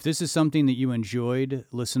 If this is something that you enjoyed,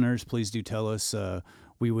 listeners, please do tell us.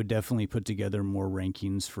 We would definitely put together more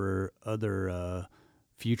rankings for other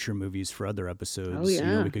future movies for other episodes. Oh,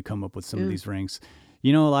 yeah. We could come up with some of these ranks.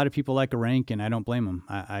 A lot of people like a rank, and I don't blame them.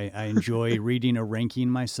 I enjoy reading a ranking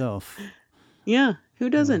myself. Yeah,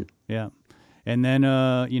 who doesn't? Yeah. And then,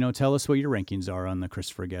 tell us what your rankings are on the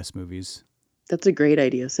Christopher Guest movies. That's a great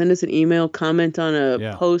idea. Send us an email, comment on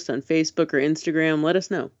a post on Facebook or Instagram. Let us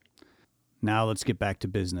know. Now let's get back to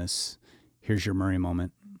business. Here's your Murray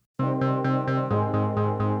moment.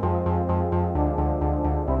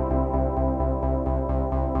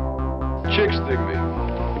 Chicks dig me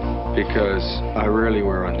because I rarely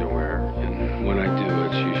wear underwear, and when I do,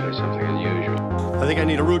 it's usually something unusual. I think I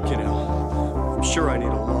need a root canal. I'm sure I need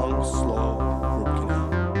a long, slow root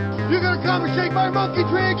canal. You gonna come and shake my monkey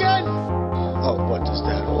tree again? Oh, what does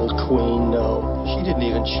that old queen know? She didn't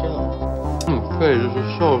even show. Hey, this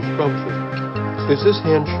is so scrumptious. Is this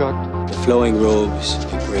hand shut? The flowing robes,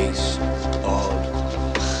 the grace, bald,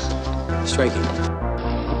 striking.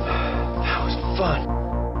 That was fun.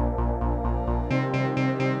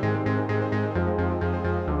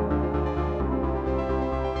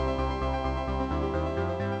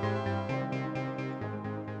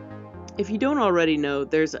 If you don't already know,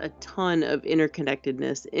 there's a ton of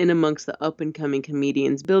interconnectedness in amongst the up-and-coming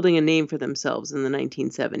comedians building a name for themselves in the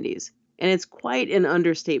 1970s. And it's quite an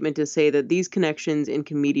understatement to say that these connections in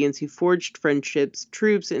comedians who forged friendships,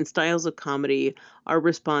 troops, and styles of comedy are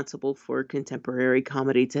responsible for contemporary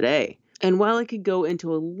comedy today. And while I could go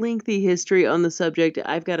into a lengthy history on the subject,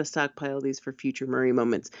 I've got to stockpile these for future Murray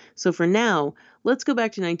moments. So for now, let's go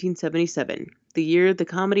back to 1977, the year the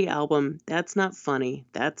comedy album That's Not Funny,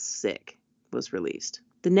 That's Sick was released.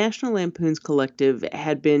 The National Lampoon's Collective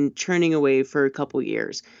had been churning away for a couple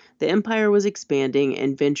years. The empire was expanding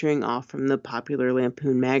and venturing off from the popular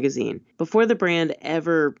Lampoon magazine. Before the brand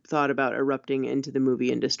ever thought about erupting into the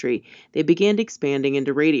movie industry, they began expanding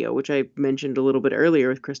into radio, which I mentioned a little bit earlier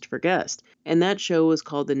with Christopher Guest. And that show was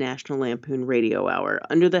called the National Lampoon Radio Hour,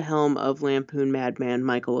 under the helm of Lampoon madman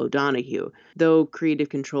Michael O'Donoghue, though creative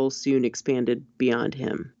control soon expanded beyond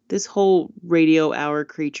him. This whole radio hour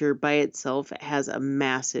creature by itself has a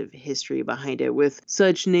massive history behind it, with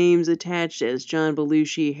such names attached as John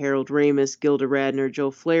Belushi, Harold Ramis, Gilda Radner,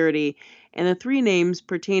 Joe Flaherty, and the 3 names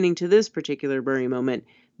pertaining to this particular Murray moment,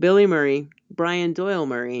 Billy Murray, Brian Doyle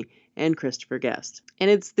Murray, and Christopher Guest. And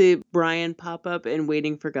it's the Brian pop-up in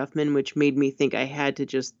Waiting for Guffman which made me think I had to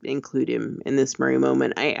just include him in this Murray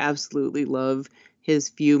moment. I absolutely love his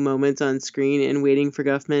few moments on screen in Waiting for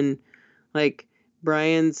Guffman. Like,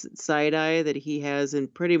 Brian's side eye that he has in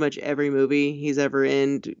pretty much every movie he's ever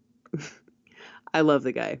in. I love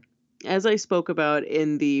the guy. As I spoke about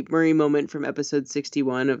in the Murray moment from episode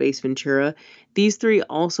 61 of Ace Ventura, these 3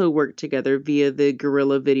 also worked together via the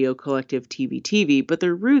Guerrilla Video Collective TV, but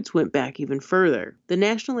their roots went back even further. The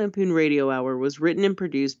National Lampoon Radio Hour was written and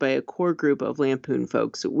produced by a core group of Lampoon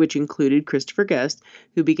folks, which included Christopher Guest,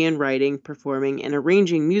 who began writing, performing, and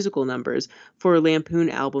arranging musical numbers for Lampoon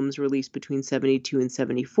albums released between 72 and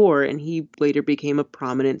 74, and he later became a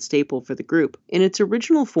prominent staple for the group. In its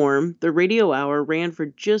original form, the Radio Hour ran for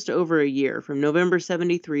just over a year, from November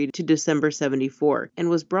 73 to December 74, and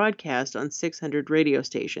was broadcast on 600 radio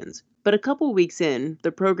stations. But a couple weeks in,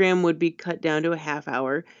 the program would be cut down to a half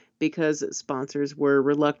hour because sponsors were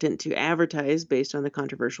reluctant to advertise based on the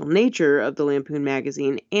controversial nature of the Lampoon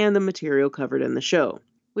magazine and the material covered in the show.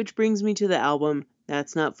 Which brings me to the album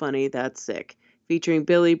That's Not Funny, That's Sick, featuring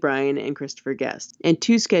Billy, Brian, and Christopher Guest, and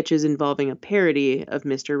 2 sketches involving a parody of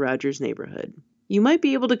Mr. Rogers' Neighborhood. You might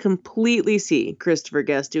be able to completely see Christopher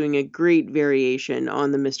Guest doing a great variation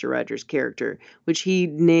on the Mr. Rogers character, which he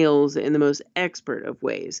nails in the most expert of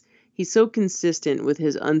ways. He's so consistent with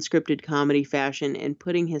his unscripted comedy fashion, and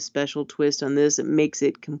putting his special twist on this makes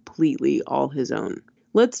it completely all his own.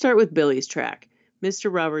 Let's start with Billy's track,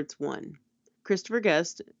 Mr. Roberts 1. Christopher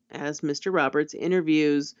Guest, as Mr. Roberts,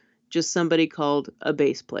 interviews just somebody called a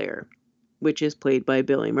bass player, which is played by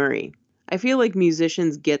Billy Murray. I feel like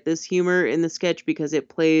musicians get this humor in the sketch because it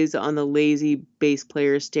plays on the lazy bass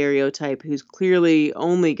player stereotype who's clearly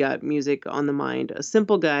only got music on the mind. A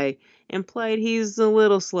simple guy, implied he's a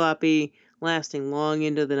little sloppy, lasting long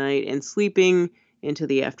into the night and sleeping into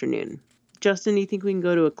the afternoon. Justin, you think we can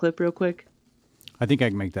go to a clip real quick? I think I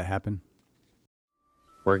can make that happen.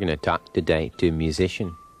 We're going to talk today to a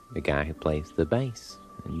musician, the guy who plays the bass.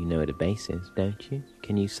 And you know what a bass is, don't you?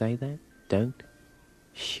 Can you say that? Don't?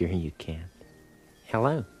 Sure you can.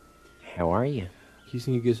 Hello. How are you? You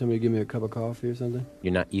think you get somebody to give me a cup of coffee or something?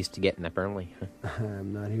 You're not used to getting up early, huh?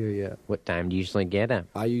 I'm not here yet. What time do you usually get up?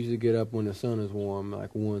 I usually get up when the sun is warm,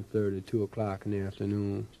 like 1:30, 2 o'clock in the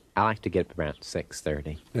afternoon. I like to get up around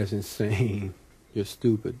 6:30. That's insane. You're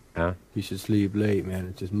stupid. Huh? You should sleep late, man.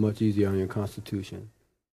 It's just much easier on your constitution.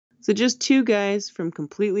 So just two guys from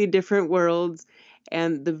completely different worlds,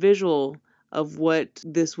 and the visual of what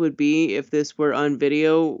this would be if this were on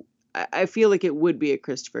video, I feel like it would be a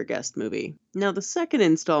Christopher Guest movie. Now, the second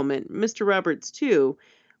installment, Mr. Roberts 2,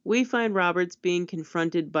 we find Roberts being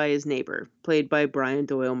confronted by his neighbor, played by Brian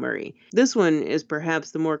Doyle Murray. This one is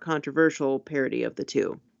perhaps the more controversial parody of the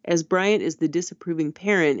two, as Bryant is the disapproving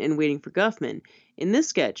parent in Waiting for Guffman. In this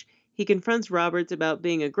sketch, he confronts Roberts about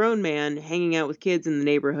being a grown man hanging out with kids in the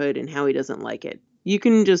neighborhood and how he doesn't like it. You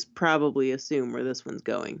can just probably assume where this one's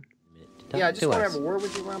going. Yeah, I just want to have a word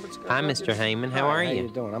with you, Roberts. Hi, Mr. Heyman. How are you? How you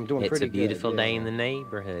doing? I'm doing it's pretty good. It's a beautiful good, day in the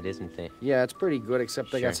neighborhood, isn't it? Yeah, it's pretty good,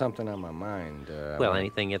 except I Sure. got something on my mind. Well,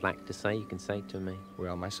 anything you'd like to say, you can say to me.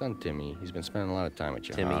 Well, my son Timmy, he's been spending a lot of time at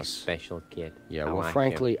your Timmy's house. special kid. Yeah, I well, like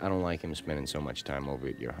frankly, I don't like him spending so much time over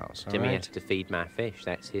at your house. Timmy all has right? to feed my fish.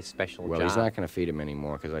 That's his special Well, job. he's not going to feed him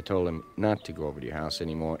anymore because I told him not to go over to your house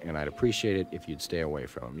anymore, and I'd appreciate it if you'd stay away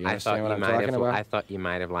from him. You understand what I'm talking about? I thought you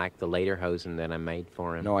might have liked the later hosen that I made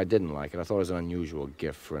for him. No, I didn't like it. I thought it was an unusual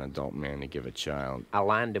gift for an adult man to give a child. I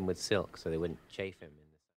lined them with silk so they wouldn't chafe him.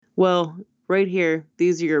 Well, right here,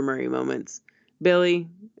 these are your Murray moments. Billy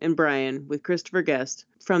and Brian with Christopher Guest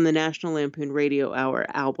from the National Lampoon Radio Hour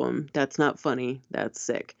album. That's not funny. That's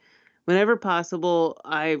sick. Whenever possible,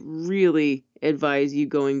 I really advise you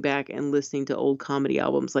going back and listening to old comedy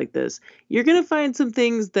albums like this. You're going to find some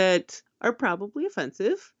things that are probably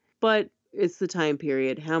offensive, but it's the time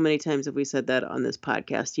period. How many times have we said that on this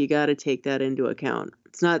podcast? You got to take that into account.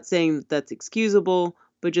 It's not saying that that's excusable,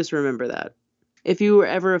 but just remember that. If you were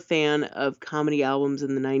ever a fan of comedy albums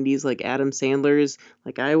in the 90s like Adam Sandler's,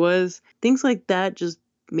 like I was, things like that just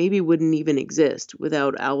maybe wouldn't even exist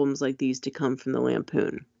without albums like these to come from the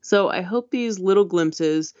Lampoon. So I hope these little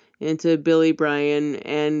glimpses into Billy, Brian,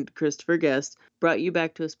 and Christopher Guest brought you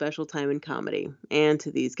back to a special time in comedy and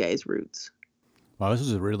to these guys' roots. Wow, this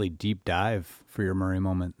was a really deep dive for your Murray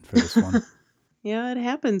moment for this one. Yeah, it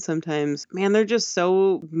happens sometimes. Man, they're just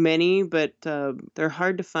so many, but they're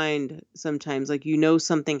hard to find sometimes. Like, you know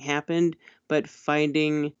something happened, but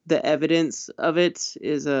finding the evidence of it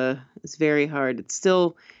is very hard. It's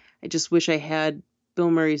still, I just wish I had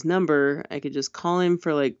Bill Murray's number. I could just call him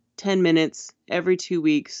for like 10 minutes every 2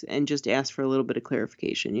 weeks and just ask for a little bit of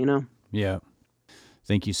clarification, you know? Yeah.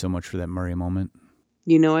 Thank you so much for that Murray moment.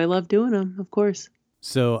 You know I love doing them, of course.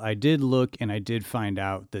 So I did look and I did find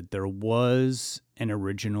out that there was an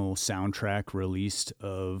original soundtrack released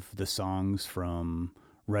of the songs from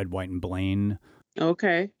Red, White, and Blaine.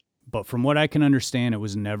 Okay. But from what I can understand, it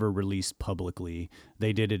was never released publicly.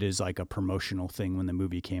 They did it as like a promotional thing when the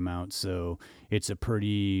movie came out. So it's a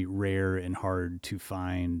pretty rare and hard to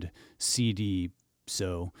find CD.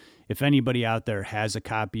 So if anybody out there has a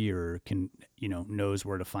copy or can, knows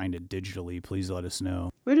where to find it digitally, please let us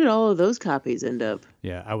know. Where did all of those copies end up?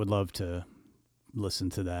 Yeah, I would love to listen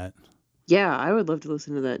to that. Yeah, I would love to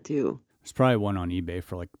listen to that too. There's probably one on eBay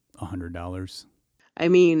for like $100. I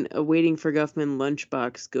mean, a Waiting for Guffman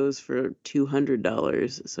lunchbox goes for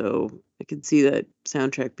 $200, so I could see that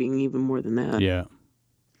soundtrack being even more than that. Yeah.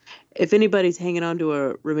 If anybody's hanging on to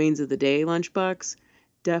a Remains of the Day lunchbox,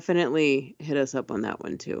 definitely hit us up on that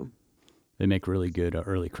one too. They make really good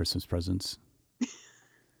early Christmas presents.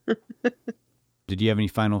 Did you have any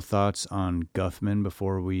final thoughts on Guffman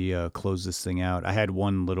before we close this thing out? I had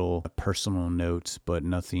one little personal note, but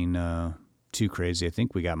nothing too crazy. I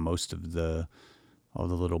think we got most of all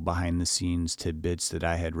the little behind the scenes tidbits that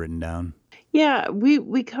I had written down. Yeah,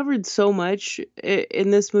 we covered so much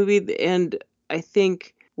in this movie, and I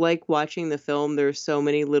think, like watching the film, there's so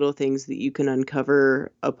many little things that you can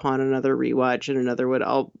uncover upon another rewatch and another one.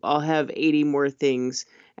 I'll have 80 more things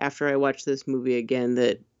after I watch this movie again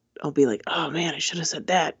that I'll be like, oh man, I should have said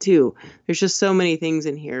that too. There's just so many things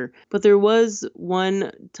in here. But there was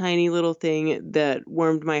one tiny little thing that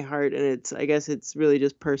warmed my heart, and I guess it's really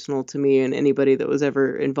just personal to me and anybody that was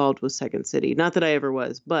ever involved with Second City. Not that I ever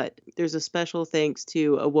was, but there's a special thanks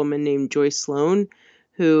to a woman named Joyce Sloan,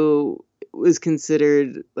 who was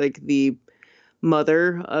considered like the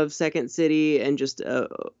mother of Second City and just a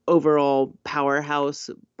overall powerhouse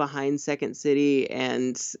behind Second City.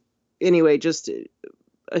 And anyway, just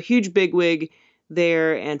a huge bigwig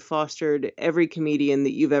there, and fostered every comedian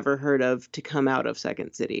that you've ever heard of to come out of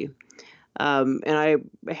Second City. And I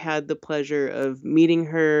had the pleasure of meeting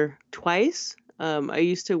her twice. I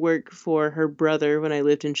used to work for her brother when I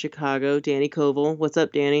lived in Chicago, Danny Koval. What's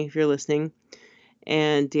up, Danny, if you're listening?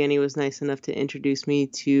 And Danny was nice enough to introduce me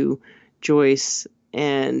to Joyce.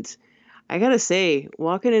 And I gotta say,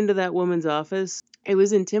 walking into that woman's office, it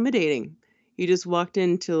was intimidating. You just walked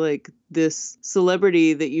into like this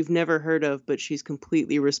celebrity that you've never heard of, but she's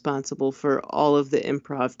completely responsible for all of the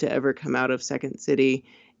improv to ever come out of Second City.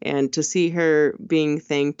 And to see her being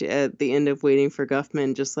thanked at the end of Waiting for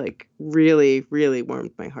Guffman just like really, really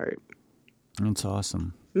warmed my heart. That's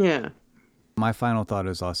awesome. Yeah. My final thought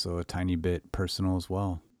is also a tiny bit personal as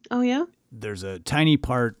well. Oh, yeah? There's a tiny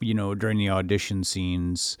part, during the audition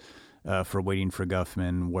scenes for Waiting for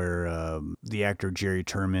Guffman where the actor Jerry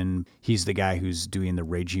Turman, he's the guy who's doing the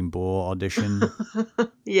Raging Bull audition.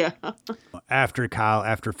 Yeah. After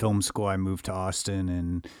film school, I moved to Austin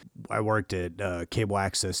and I worked at cable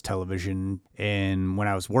access television. And when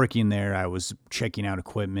I was working there, I was checking out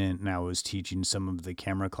equipment and I was teaching some of the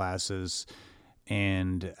camera classes.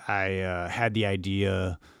 And I had the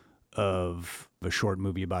idea of a short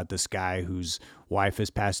movie about this guy whose wife has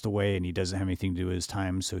passed away and he doesn't have anything to do with his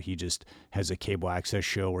time, so he just has a cable access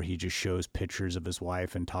show where he just shows pictures of his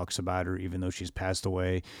wife and talks about her even though she's passed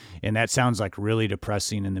away. And that sounds like really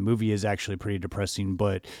depressing, and the movie is actually pretty depressing,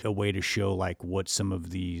 but a way to show like what some of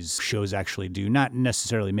these shows actually do, not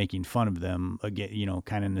necessarily making fun of them, again,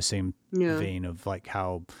 kind of in the same vein of like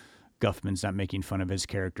how Guffman's not making fun of his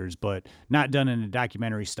characters, but not done in a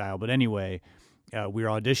documentary style. But anyway, we were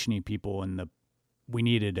auditioning people, and we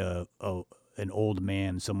needed an old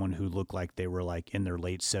man, someone who looked like they were like in their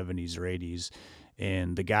late 70s or 80s.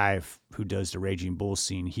 And the guy who does the Raging Bull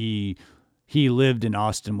scene, he lived in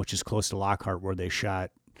Austin, which is close to Lockhart, where they shot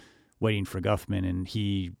Waiting for Guffman, and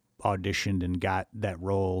he auditioned and got that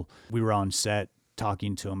role. We were on set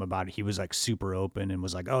talking to him about it. He was like super open and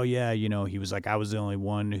was like, oh yeah, he was like, I was the only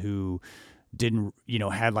one who didn't,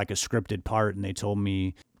 had like a scripted part, and they told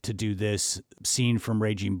me to do this scene from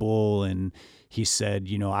Raging Bull, and he said,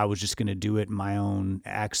 I was just going to do it in my own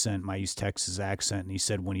accent, my East Texas accent. And he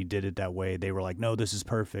said when he did it that way, they were like, no, this is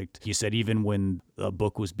perfect. He said even when a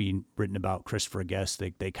book was being written about Christopher Guest,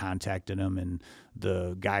 they contacted him, and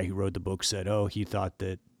the guy who wrote the book said, oh, he thought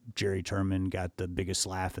that Jerry Turman got the biggest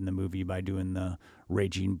laugh in the movie by doing the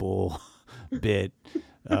Raging Bull bit.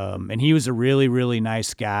 And he was a really, really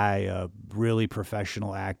nice guy, a really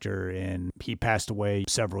professional actor, and he passed away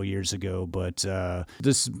several years ago. But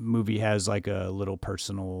this movie has like a little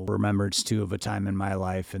personal remembrance too of a time in my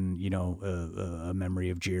life, and a memory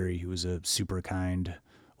of Jerry, who was a super kind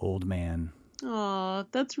old man. Aw,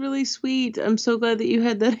 that's really sweet. I'm so glad that you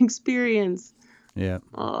had that experience. Yeah.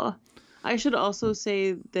 Aw. I should also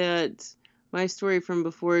say that my story from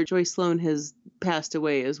before, Joyce Sloan has passed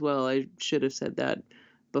away as well. I should have said that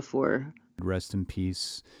before. Rest in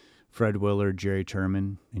peace, Fred Willard, Jerry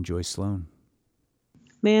Turman, and Joyce Sloan.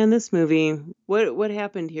 Man, this movie, what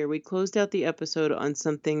happened here? We closed out the episode on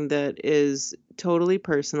something that is totally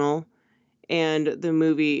personal, and the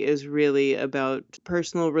movie is really about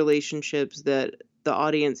personal relationships that the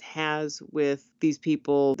audience has with these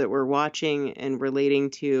people that we're watching and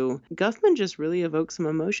relating to. Guffman just really evoked some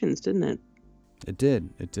emotions, didn't it? It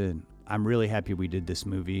did. I'm really happy we did this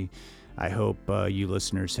movie. I hope you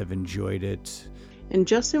listeners have enjoyed it. And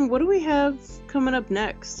Justin, what do we have coming up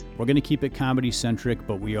next? We're going to keep it comedy-centric,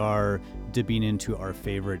 but we are dipping into our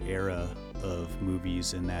favorite era of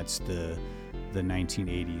movies, and that's the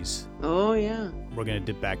 1980s. Oh, yeah. We're going to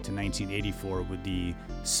dip back to 1984 with the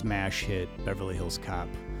smash hit Beverly Hills Cop.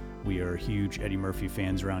 We are huge Eddie Murphy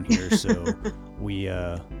fans around here, so we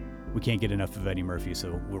can't get enough of Eddie Murphy.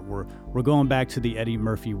 So we're going back to the Eddie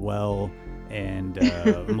Murphy well, and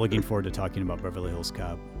I'm looking forward to talking about Beverly Hills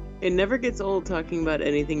Cop. It never gets old talking about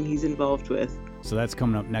anything he's involved with. So that's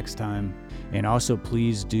coming up next time. And also,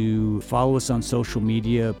 please do follow us on social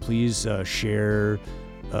media. Please share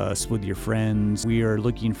us with your friends. We are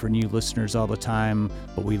looking for new listeners all the time,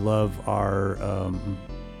 but we love our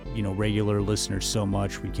regular listeners so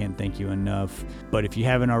much. We can't thank you enough. But if you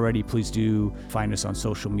haven't already, please do find us on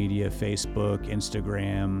social media, Facebook,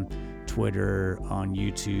 Instagram, Twitter, on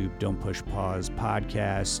YouTube, Don't Push Pause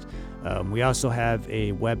Podcast. We also have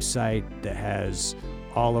a website that has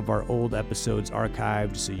all of our old episodes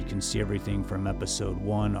archived, so you can see everything from episode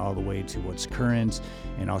 1 all the way to what's current,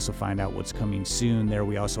 and also find out what's coming soon. There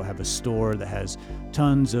we also have a store that has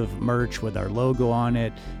tons of merch with our logo on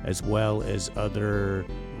it, as well as other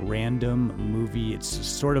random movie. It's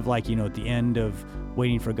sort of like, at the end of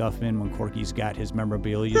Waiting for Guffman when Corky's got his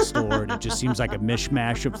memorabilia store, and it just seems like a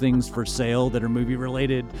mishmash of things for sale that are movie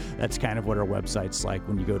related. That's kind of what our website's like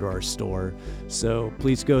when you go to our store. So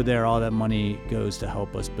please go there. All that money goes to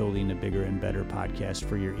help us building a bigger and better podcast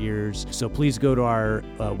for your ears. So please go to our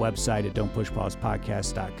website at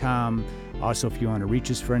don'tpushpausepodcast.com. Also, if you want to reach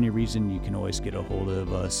us for any reason, you can always get a hold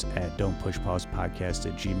of us at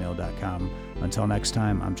don'tpushpausepodcast@gmail.com. Until next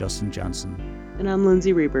time, I'm Justin Johnson. And I'm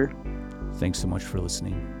Lindsay Reber. Thanks so much for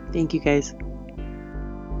listening. Thank you, guys.